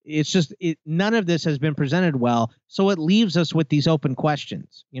that it's just none of this has been presented well. So it leaves us with these open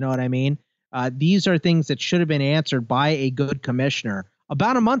questions. You know what I mean? These are things that should have been answered by a good commissioner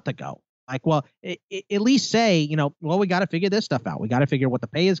about a month ago. Like, well, at least say, we got to figure this stuff out. We got to figure what the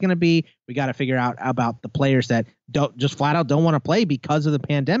pay is going to be. We got to figure out about the players that don't just flat out don't want to play because of the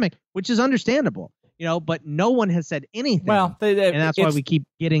pandemic, which is understandable. But no one has said anything. Well, and that's why we keep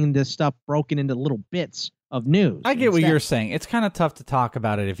getting this stuff broken into little bits of news. I get what you're saying. It's kind of tough to talk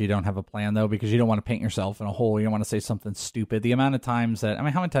about it if you don't have a plan, though, because you don't want to paint yourself in a hole. You don't want to say something stupid. The amount of times that, how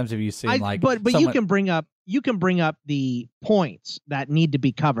many times have you seen But you can bring up the points that need to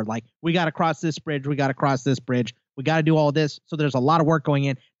be covered. Like, we got to cross this bridge. We got to cross this bridge. We got to do all this. So there's a lot of work going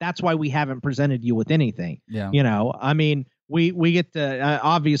in. That's why we haven't presented you with anything. Yeah. We get to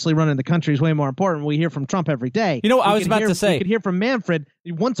obviously running the country is way more important. We hear from Trump every day. I was about to say, we could hear from Manfred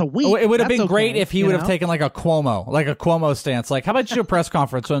once a week. Oh, it would have been great okay, if he would have taken like a Cuomo stance. Like, how about you do a press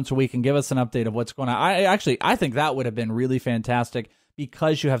conference once a week and give us an update of what's going on? I think that would have been really fantastic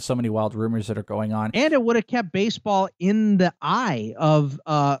because you have so many wild rumors that are going on. And it would have kept baseball in the eye of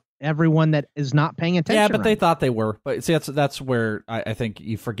everyone that is not paying attention. Yeah, but they thought they were. But see, that's where I think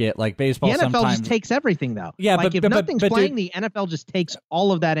you forget. Like, baseball, the NFL sometimes just takes everything, though. Yeah, like, but if nothing's playing, dude, the NFL just takes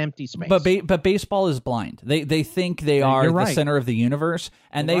all of that empty space. But baseball is blind. They think they are you're the right. center of the universe,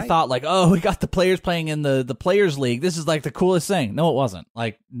 and You're they right. thought like, oh, we got the players playing in the Players League. This is like the coolest thing. No, it wasn't.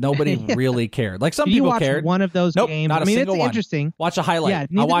 Like, nobody really cared. Like, some Did you people watch cared. one of those Nope, games? not a I mean, single it's one. interesting. Watch a highlight. Yeah,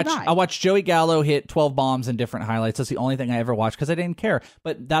 neither did I watched Joey Gallo hit 12 bombs in different highlights. That's the only thing I ever watched because I didn't care.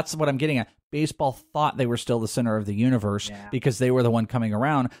 But that's what I'm getting at. Baseball thought they were still the center of the universe because they were the one coming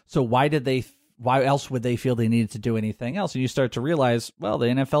around. So why else would they feel they needed to do anything else? And you start to realize, well, the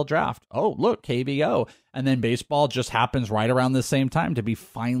NFL draft. Oh, look, KBO. And then baseball just happens right around the same time to be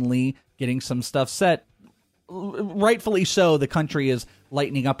finally getting some stuff set. Rightfully so, the country is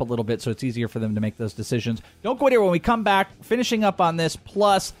lightening up a little bit, so it's easier for them to make those decisions. Don't go anywhere. When we come back, finishing up on this,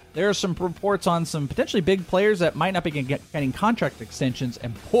 plus there are some reports on some potentially big players that might not be getting contract extensions,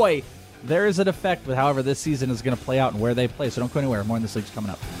 and boy, there is an effect with however this season is going to play out and where they play. So don't go anywhere. More in this league's coming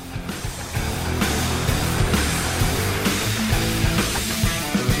up.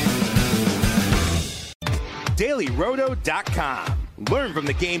 DailyRoto.com. Learn from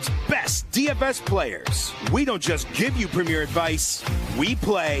the game's best DFS players. We don't just give you premier advice, we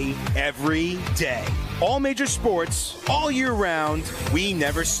play every day. All major sports, all year round, we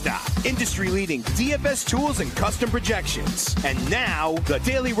never stop. Industry-leading DFS tools and custom projections. And now, the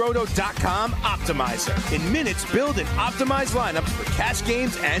DailyRoto.com Optimizer. In minutes, build and optimize lineups for cash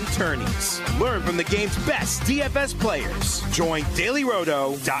games and tourneys. Learn from the game's best DFS players. Join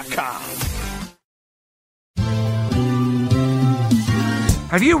DailyRoto.com.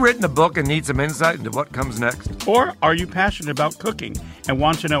 Have you written a book and need some insight into what comes next? Or are you passionate about cooking and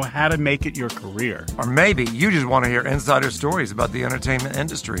want to know how to make it your career? Or maybe you just want to hear insider stories about the entertainment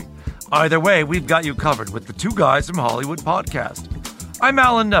industry. Either way, we've got you covered with the Two Guys from Hollywood podcast. I'm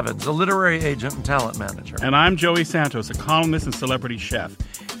Alan Nevins, a literary agent and talent manager. And I'm Joey Santos, a columnist and celebrity chef.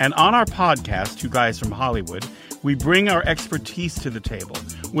 And on our podcast, Two Guys from Hollywood, we bring our expertise to the table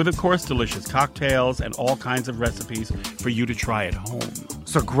with, of course, delicious cocktails and all kinds of recipes for you to try at home.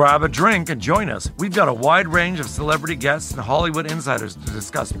 So grab a drink and join us. We've got a wide range of celebrity guests and Hollywood insiders to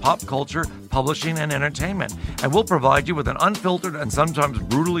discuss pop culture, publishing, and entertainment. And we'll provide you with an unfiltered and sometimes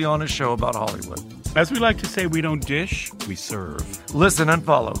brutally honest show about Hollywood. As we like to say, we don't dish, we serve. Listen and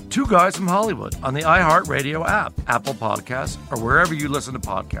follow Two Guys from Hollywood on the iHeartRadio app, Apple Podcasts, or wherever you listen to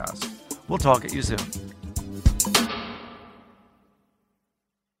podcasts. We'll talk at you soon.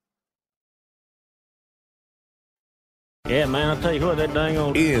 Yeah, man, I'll tell you what, that dang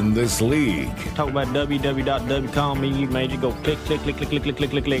old... In this league. Talk about www.wcallme, you made you go click, click, click, click, click, click, click,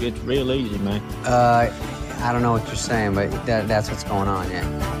 click, click. It's real easy, man. I don't know what you're saying, but that's what's going on,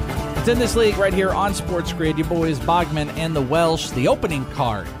 yeah. It's In This League right here on Sports Grid. Your boys Bogman and the Welsh, the opening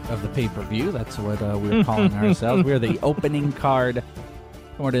card of the pay-per-view. That's what we're calling ourselves. We are the opening card.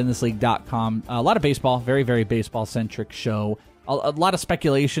 Come over to inthisleague.com. A lot of baseball, very, very baseball-centric show. A lot of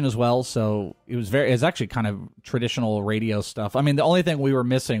speculation as well, so it was actually kind of traditional radio stuff. I mean, the only thing we were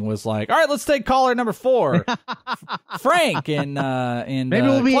missing was like, all right, let's take caller number 4, Frank in maybe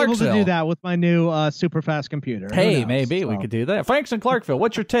we'll be able to do that with my new super fast computer. Hey, maybe we could do that. Frank's in Clarkville.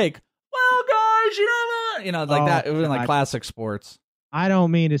 What's your take? Well, guys, like that. It was like classic sports. I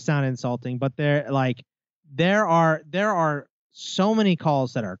don't mean to sound insulting, but there are so many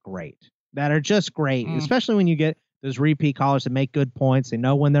calls that are great, that are just great, especially when you get those repeat callers that make good points. They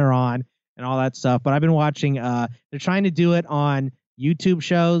know when they're on and all that stuff. But I've been watching, they're trying to do it on YouTube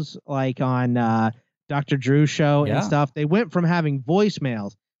shows, like on Dr. Drew's show and stuff. They went from having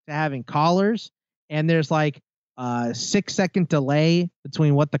voicemails to having callers, and there's like a 6-second delay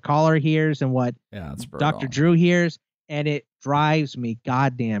between what the caller hears and what Dr. Drew hears. And it drives me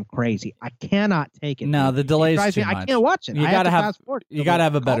goddamn crazy. I cannot take it. No, the delay's too much. I can't watch it. You gotta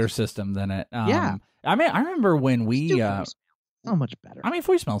have a better system than it. Yeah. I mean, I remember when we so much better. I mean,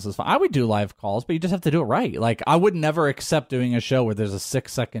 voicemails is fine. I would do live calls, but you just have to do it right. Like, I would never accept doing a show where there's a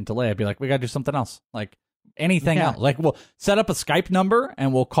 6-second delay. I'd be like, we got to do something else. Like, anything else. Like, we'll set up a Skype number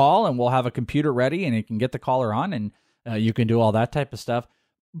and we'll call and we'll have a computer ready and you can get the caller on and you can do all that type of stuff.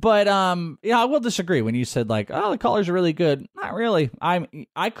 But I will disagree when you said like, oh, the callers are really good. Not really.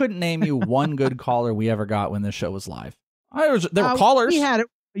 I couldn't name you one good caller we ever got when this show was live. There were callers. We had it.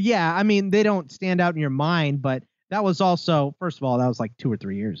 Yeah, I mean, they don't stand out in your mind, but that was also, first of all, that was like 2 or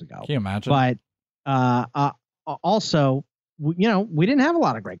 3 years ago. Can you imagine? But also, we didn't have a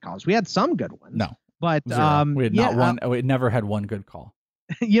lot of great calls. We had some good ones. No, but we had not one. We never had one good call.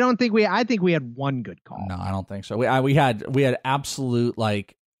 You don't think I think we had one good call. No, I don't think so. We had absolute,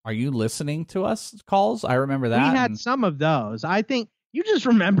 like, are you listening to us calls? I remember that. We had some of those. I think you just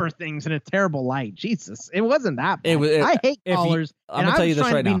remember things in a terrible light. Jesus, it wasn't that bad. I hate callers. I'm going to tell you this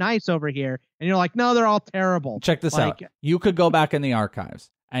right now. I'm trying to be nice over here, and you're like, no, they're all terrible. Check this out. You could go back in the archives,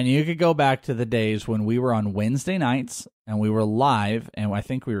 and you could go back to the days when we were on Wednesday nights, and we were live, and I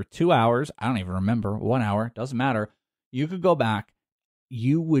think we were 2 hours. I don't even remember. 1 hour. Doesn't matter. You could go back.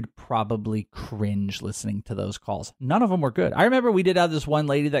 You would probably cringe listening to those calls. None of them were good. I remember we did have this one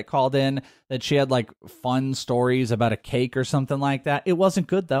lady that called in that she had like fun stories about a cake or something like that. It wasn't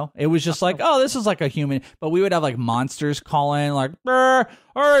good though. It was just like, oh, this is like a human. But we would have like monsters call in like, all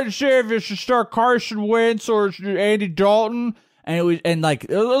right, see if it should start Carson Wentz or Andy Dalton. And it was, and like,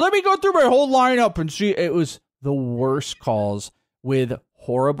 let me go through my whole lineup and see. It was the worst calls with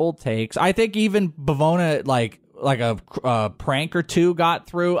horrible takes. I think even Bavona, like a prank or two got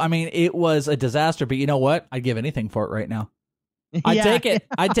through. I mean, it was a disaster, but you know what? I'd give anything for it right now. I'd take it.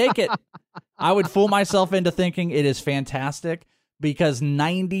 I'd take it. I would fool myself into thinking it is fantastic because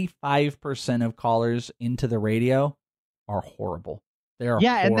 95% of callers into the radio are horrible. They are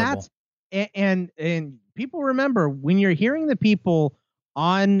horrible. And people remember when you're hearing the people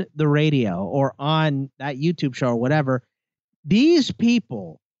on the radio or on that YouTube show or whatever, these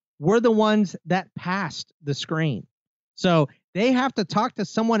people were the ones that passed the screen. So they have to talk to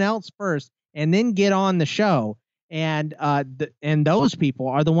someone else first and then get on the show. And those people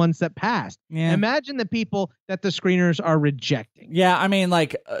are the ones that passed. Yeah. Imagine the people that the screeners are rejecting. Yeah, I mean,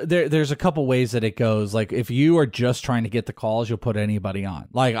 like, there's a couple ways that it goes. Like, if you are just trying to get the calls, you'll put anybody on.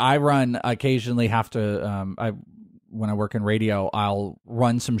 Like, I occasionally have to, when I work in radio, I'll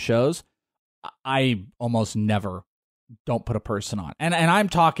run some shows. I almost never don't put a person on. And I'm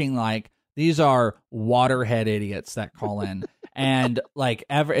talking like these are waterhead idiots that call in and like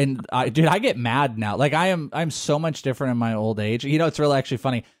dude, I get mad now. Like I'm so much different in my old age. You know, it's really actually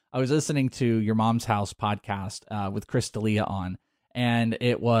funny. I was listening to Your Mom's House podcast with Chris D'Elia on, and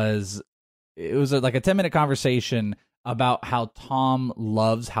it was like a 10-minute conversation about how Tom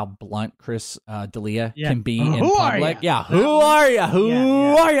loves how blunt Chris D'Elia can be in public. Yeah. Who are you? Who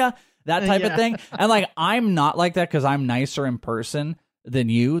are you? That type of thing. And like, I'm not like that because I'm nicer in person than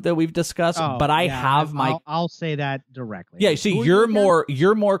you that we've discussed, but I have I'll say that directly. Yeah, see, you're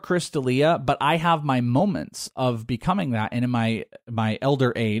more Chris D'Elia, but I have my moments of becoming that. And in my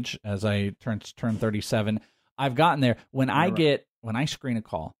elder age, as I turn 37, I've gotten there. When I screen a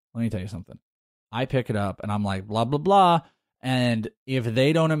call, let me tell you something. I pick it up and I'm like, blah, blah, blah. And if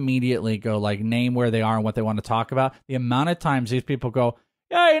they don't immediately go like name where they are and what they want to talk about, the amount of times these people go,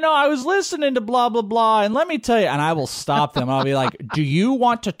 yeah, I was listening to blah, blah, blah, and let me tell you, and I will stop them. I'll be like, do you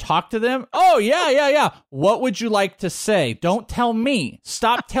want to talk to them? Oh, yeah. What would you like to say? Don't tell me.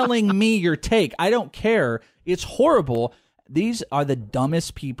 Stop telling me your take. I don't care. It's horrible. These are the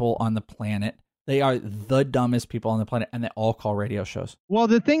dumbest people on the planet. They are the dumbest people on the planet, and they all call radio shows. Well,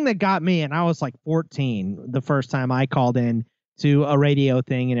 the thing that got me, and I was like 14 the first time I called in to a radio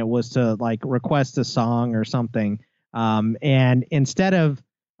thing, and it was to like request a song or something. And instead of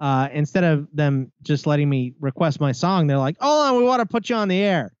them just letting me request my song, they're like, "Oh, we want to put you on the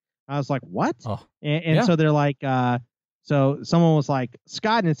air." I was like, "What?" Oh, and so they're like, so someone was like,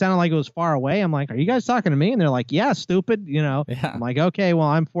 "Scott," and it sounded like it was far away. I'm like, "Are you guys talking to me?" And they're like, "Yeah, stupid." Yeah. I'm like, "Okay, well,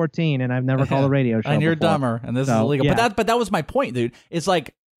 I'm 14 and I've never called a radio show and you're before. dumber, and this is illegal." Yeah. But that was my point, dude. It's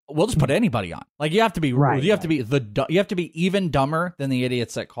like, we'll just put anybody on. Like, you have to be Right, you have to be even dumber than the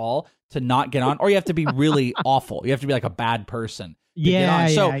idiots that call to not get on, or you have to be really awful. You have to be like a bad person. Yeah,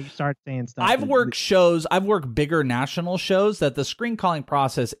 So you start saying stuff. I've worked bigger national shows that the screen calling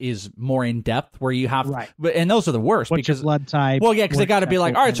process is more in depth, where you have, and those are the worst. What's your because blood type? Well, yeah, because they got to be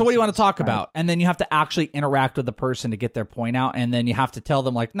like, all right, so what do you want to talk Right. about? And then you have to actually interact with the person to get their point out, and then you have to tell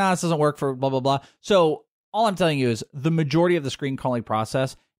them like, nah, this doesn't work for blah blah blah. So all I'm telling you is the majority of the screen calling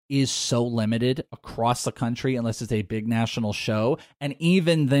process is so limited across the country, unless it's a big national show, and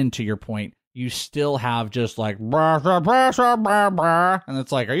even then, to your point, you still have just like, and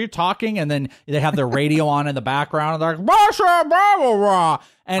it's like, are you talking? And then they have their radio on in the background, and they're like,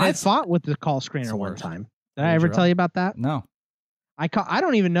 and I fought with the call screener one time. Did I ever tell you about that? No. I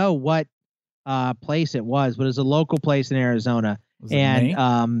don't even know what place it was, but it was a local place in Arizona.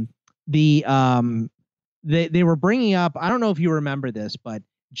 And they were bringing up, I don't know if you remember this, but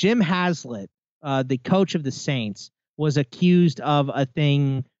Jim Haslett, the coach of the Saints, was accused of a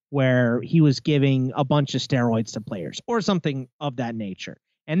thing where he was giving a bunch of steroids to players or something of that nature.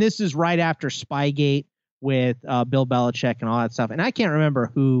 And this is right after Spygate with Bill Belichick and all that stuff. And I can't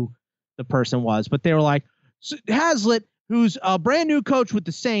remember who the person was, but they were like, Haslett, who's a brand new coach with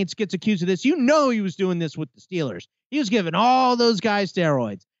the Saints, gets accused of this. You know he was doing this with the Steelers. He was giving all those guys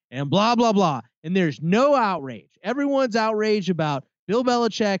steroids and blah, blah, blah. And there's no outrage. Everyone's outraged about Bill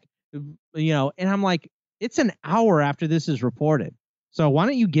Belichick, and I'm like, it's an hour after this is reported. So why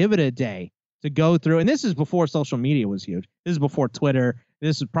don't you give it a day to go through? And this is before social media was huge. This is before Twitter.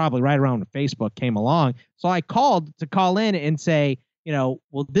 This is probably right around when Facebook came along. So I called to call in and say,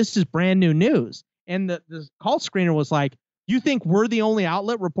 well, this is brand new news. And the call screener was like, you think we're the only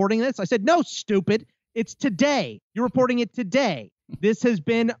outlet reporting this? I said, no, stupid. It's today. You're reporting it today. This has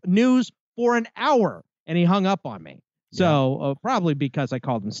been news for an hour. And he hung up on me. So probably because I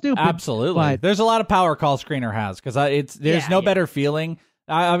called him stupid. Absolutely. But there's a lot of power call screener has, because there's no better feeling.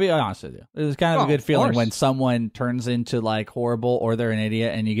 I'll be honest with you. It's kind of a good feeling when someone turns into like horrible or they're an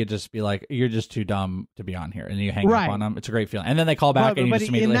idiot, and you could just be like, you're just too dumb to be on here, and you hang up on them. It's a great feeling. And then they call back and you just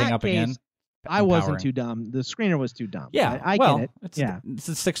immediately hang up again. I wasn't too dumb. The screener was too dumb. Yeah, I get it. It's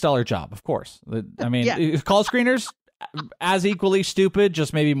a $6 job, of course. I mean, call screeners as equally stupid,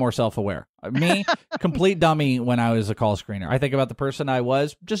 just maybe more self-aware. Me, complete dummy when I was a call screener. I think about the person I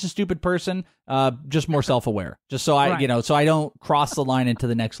was, just a stupid person, just more self-aware. Just so so I don't cross the line into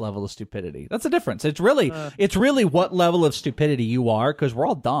the next level of stupidity. That's the difference. It's really what level of stupidity you are, because we're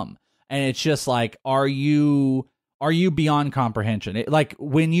all dumb. And it's just like, are you beyond comprehension? Like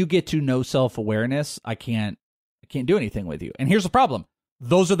when you get to no self-awareness, I can't do anything with you. And here's the problem.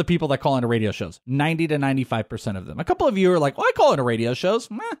 Those are the people that call into radio shows. 90 to 95% of them. A couple of you are like, I call into radio shows.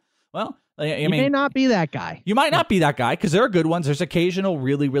 Well, you may not be that guy. You might not be that guy, because there are good ones. There's occasional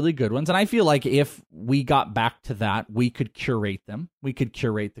really, really good ones. And I feel like if we got back to that, we could curate them. We could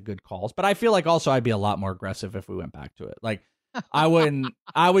curate the good calls. But I feel like also I'd be a lot more aggressive if we went back to it. Like, I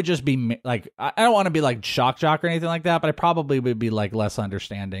would just be like, I don't want to be like shock jock or anything like that, but I probably would be like less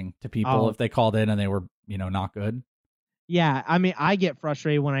understanding to people if they called in and they were, not good. Yeah, I mean, I get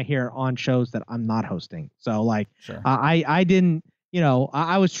frustrated when I hear on shows that I'm not hosting. So, like, sure. I didn't,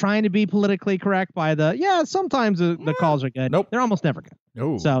 I was trying to be politically correct by sometimes the calls are good. Nope. They're almost never good.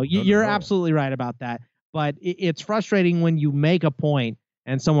 No. So you're absolutely right about that. But it's frustrating when you make a point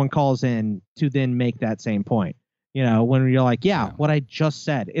and someone calls in to then make that same point. When you're like, what I just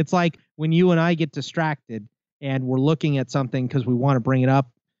said. It's like when you and I get distracted and we're looking at something because we want to bring it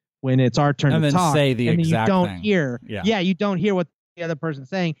up when it's our turn and to then talk, say the and exact you don't thing. hear, you don't hear what the other person's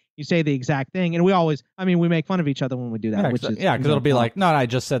saying. You say the exact thing, and we make fun of each other when we do that. Because it'll be like, no, I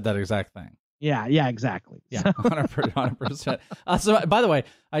just said that exact thing. Yeah, exactly. Yeah, 100%. So, by the way,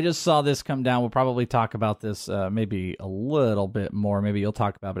 I just saw this come down. We'll probably talk about this maybe a little bit more. Maybe you'll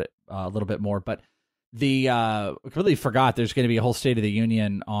talk about it a little bit more. But I completely forgot there's going to be a whole State of the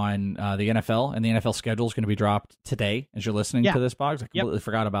Union on the NFL, and the NFL schedule is going to be dropped today as you're listening to this, Boggs. I completely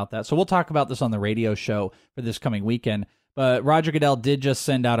forgot about that. So we'll talk about this on the radio show for this coming weekend. But Roger Goodell did just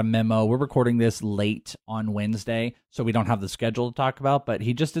send out a memo. We're recording this late on Wednesday, so we don't have the schedule to talk about, but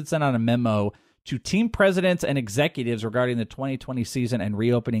he just did send out a memo to team presidents and executives regarding the 2020 season and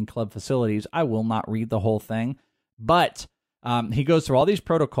reopening club facilities. I will not read the whole thing, but he goes through all these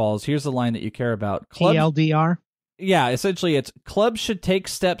protocols. Here's the line that you care about. TLDR? Yeah, essentially it's clubs should take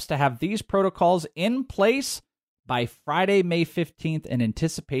steps to have these protocols in place by Friday, May 15th in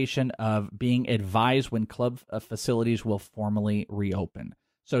anticipation of being advised when club facilities will formally reopen.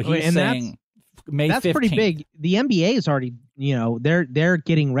 So he's saying May 15th. That's pretty big. The NBA is already, they're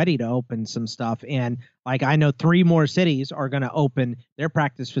getting ready to open some stuff. And like I know 3 more cities are going to open their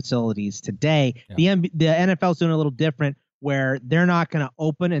practice facilities today. Yeah. The NFL's doing a little different where they're not going to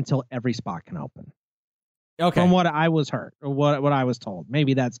open until every spot can open. Okay. From what I was heard or what I was told.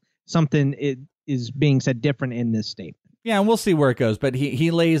 Maybe that's something it is being said different in this statement. Yeah, and we'll see where it goes. But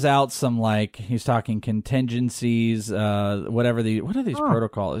he lays out some, he's talking contingencies, what are these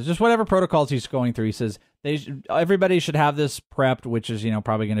protocols? Just whatever protocols he's going through. He says everybody should have this prepped, which is,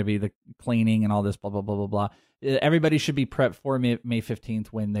 probably going to be the cleaning and all this, blah, blah, blah, blah, blah. Everybody should be prepped for May 15th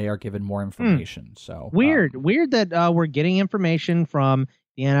when they are given more information. So weird that we're getting information from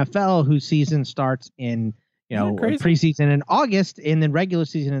the NFL, whose season starts in preseason in August and then regular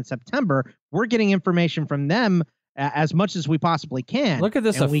season in September. We're getting information from them as much as we possibly can. Look at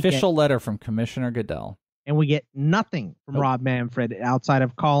this official letter from Commissioner Goodell. And we get nothing from Rob Manfred outside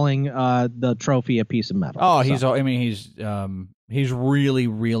of calling the trophy a piece of metal. Oh, he's really,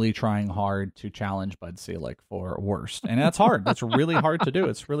 really trying hard to challenge Bud Selig for worst. And that's hard. That's really hard to do.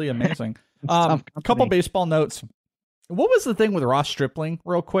 It's really amazing. A couple baseball notes. What was the thing with Ross Stripling,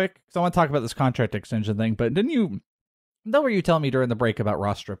 real quick? Because I want to talk about this contract extension thing, but what were you telling me during the break about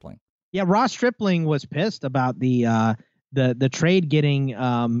Ross Stripling? Yeah, Ross Stripling was pissed about the trade getting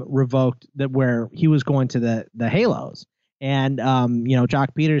revoked, where he was going to the Halos, and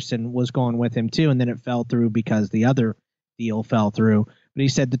Jock Peterson was going with him too, and then it fell through because the other deal fell through. But he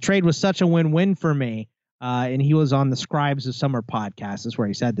said the trade was such a win-win for me, and he was on the Scribes of Summer podcast. Is where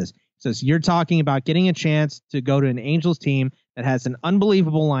he said this. He says, you're talking about getting a chance to go to an Angels team that has an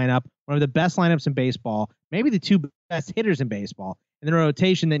unbelievable lineup, one of the best lineups in baseball, maybe the 2 best hitters in baseball, and then a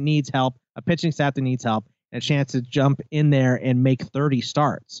rotation that needs help, a pitching staff that needs help, and a chance to jump in there and make 30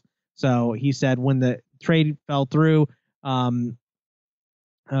 starts. So he said when the trade fell through,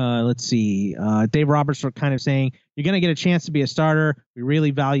 let's see, Dave Roberts were kind of saying, you're going to get a chance to be a starter. We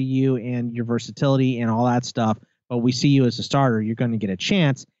really value you and your versatility and all that stuff, but we see you as a starter. You're going to get a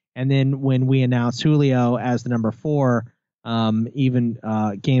chance. And then when we announced Julio as the number 4,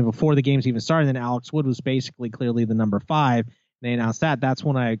 game before the games even started, then Alex Wood was basically clearly the number 5. They announced that. That's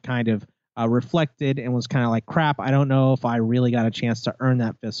when I kind of reflected and was kind of like, crap, I don't know if I really got a chance to earn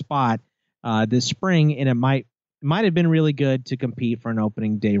that 5th spot this spring, and it might have been really good to compete for an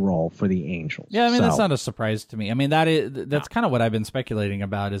opening day role for the Angels. Yeah, I mean, that's not a surprise to me. I mean, that's kind of what I've been speculating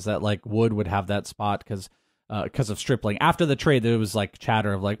about, is that Wood would have that spot because of Stripling. After the trade, there was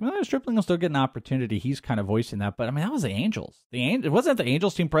chatter of Stripling will still get an opportunity. He's kind of voicing that, but I mean, that was the Angels. It wasn't the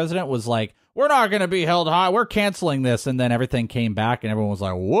Angels team president was like, we're not going to be held high. We're canceling this, and then everything came back, and everyone was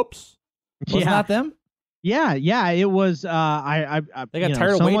like, whoops. Wasn't that them? Yeah, it was. They got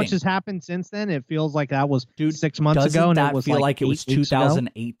tired of so waiting. Much has happened since then. It feels like that was 6 months ago, and it was feel like it was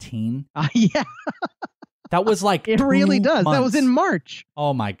 2018. Yeah, that was it really does. Months. That was in March.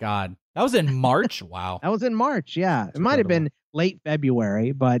 Oh my God, that was in March. Wow, that was in March. Yeah, it might have been late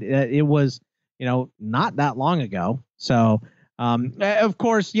February, but it was not that long ago. So of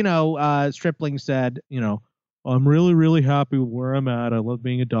course Stripling said I'm really, really happy with where I'm at. I love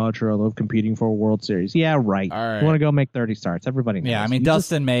being a Dodger. I love competing for a World Series. Yeah, right. All right. You want to go make 30 starts. Everybody knows. Yeah, I mean,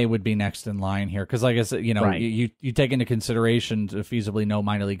 Dustin May would be next in line here because, like I said, right. you take into consideration to feasibly no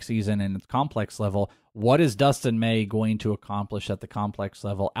minor league season and its complex level. What is Dustin May going to accomplish at the complex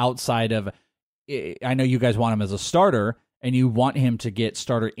level outside of – I know you guys want him as a starter and you want him to get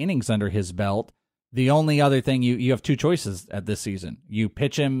starter innings under his belt. The only other thing, you have 2 choices at this season. You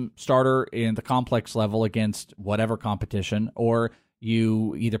pitch him starter in the complex level against whatever competition, or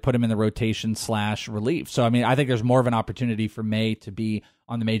you either put him in the rotation / relief. So, I mean, I think there's more of an opportunity for May to be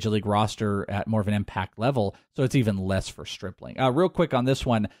on the Major League roster at more of an impact level, so it's even less for Stripling. Real quick on this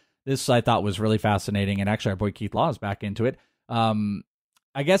one, this I thought was really fascinating, and actually our boy Keith Law is back into it.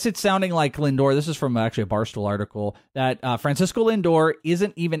 I guess it's sounding like Lindor, this is from actually a Barstool article, that Francisco Lindor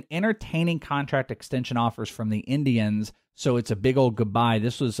isn't even entertaining contract extension offers from the Indians, so it's a big old goodbye.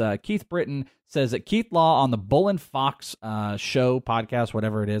 This was Keith Britton says that Keith Law on the Bull and Fox show, podcast,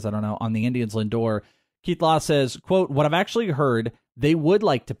 whatever it is, I don't know, on the Indians Lindor, Keith Law says, quote, what I've actually heard, they would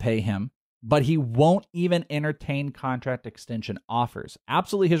like to pay him, but he won't even entertain contract extension offers.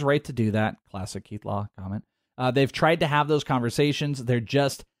 Absolutely his right to do that. Classic Keith Law comment. They've tried to have those conversations. There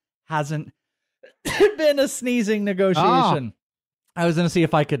just hasn't been a sneezing negotiation. I was going to see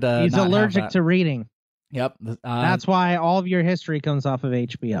if I could. He's allergic to reading. Yep. That's why all of your history comes off of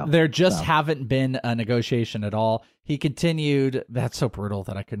HBO. There just haven't been a negotiation at all. He continued. That's so brutal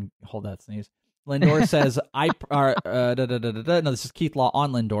that I couldn't hold that sneeze. Lindor says, no, this is Keith Law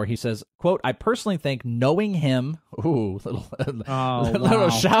on Lindor. He says, quote, I personally think knowing him, little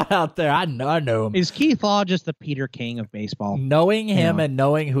shout out there. I know him. Is Keith Law just the Peter King of baseball? Knowing him and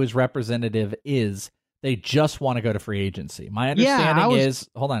knowing who his representative is, they just want to go to free agency. My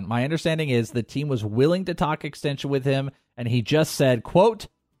understanding is the team was willing to talk extension with him, and he just said, quote,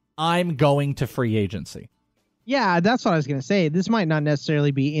 I'm going to free agency. Yeah, that's what I was going to say. This might not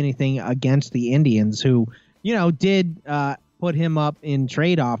necessarily be anything against the Indians who, did put him up in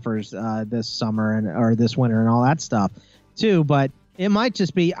trade offers this summer or this winter and all that stuff too. But it might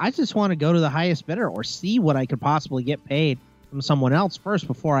just be, I just want to go to the highest bidder or see what I could possibly get paid from someone else first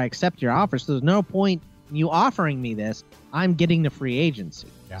before I accept your offer. So there's no point in you offering me this. I'm getting the free agency.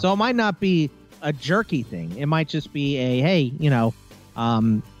 Yeah. So it might not be a jerky thing. It might just be hey,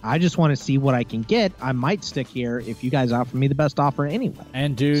 I just want to see what I can get. I might stick here if you guys offer me the best offer anyway.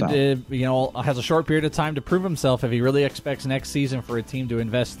 And dude, has a short period of time to prove himself. If he really expects next season for a team to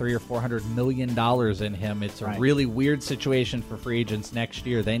invest $300 or $400 million in him, it's a really weird situation for free agents next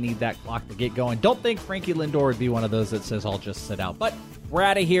year. They need that clock to get going. Don't think Frankie Lindor would be one of those that says, I'll just sit out. But we're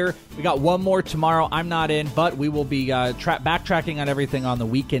out of here. We got one more tomorrow. I'm not in, but we will be backtracking on everything on the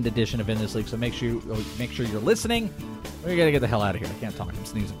weekend edition of In This League. So make sure you're listening. We got to get the hell out of here. I can't talk. I'm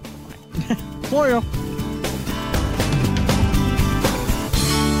sneezing. Bye. For you.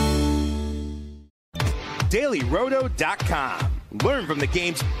 DailyRoto.com. Learn from the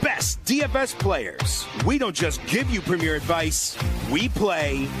game's best DFS players. We don't just give you premier advice, we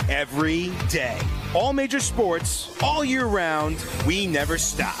play every day. All major sports, all year round, we never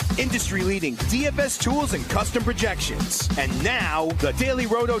stop. Industry-leading DFS tools and custom projections. And now, the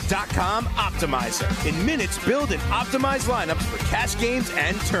DailyRoto.com Optimizer. In minutes, build and optimize lineups for cash games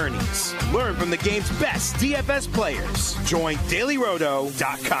and tourneys. Learn from the game's best DFS players. Join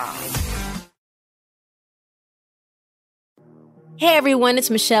DailyRoto.com. Hey everyone,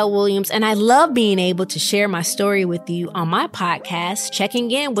 it's Michelle Williams, and I love being able to share my story with you on my podcast, Checking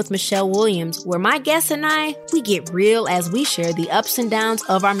In with Michelle Williams, where my guests and I, we get real as we share the ups and downs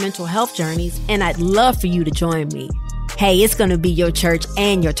of our mental health journeys, and I'd love for you to join me. Hey, it's going to be your church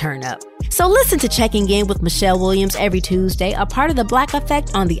and your turn up. So listen to Checking In with Michelle Williams every Tuesday, a part of the Black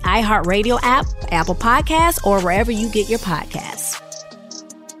Effect on the iHeartRadio app, Apple Podcasts, or wherever you get your podcasts.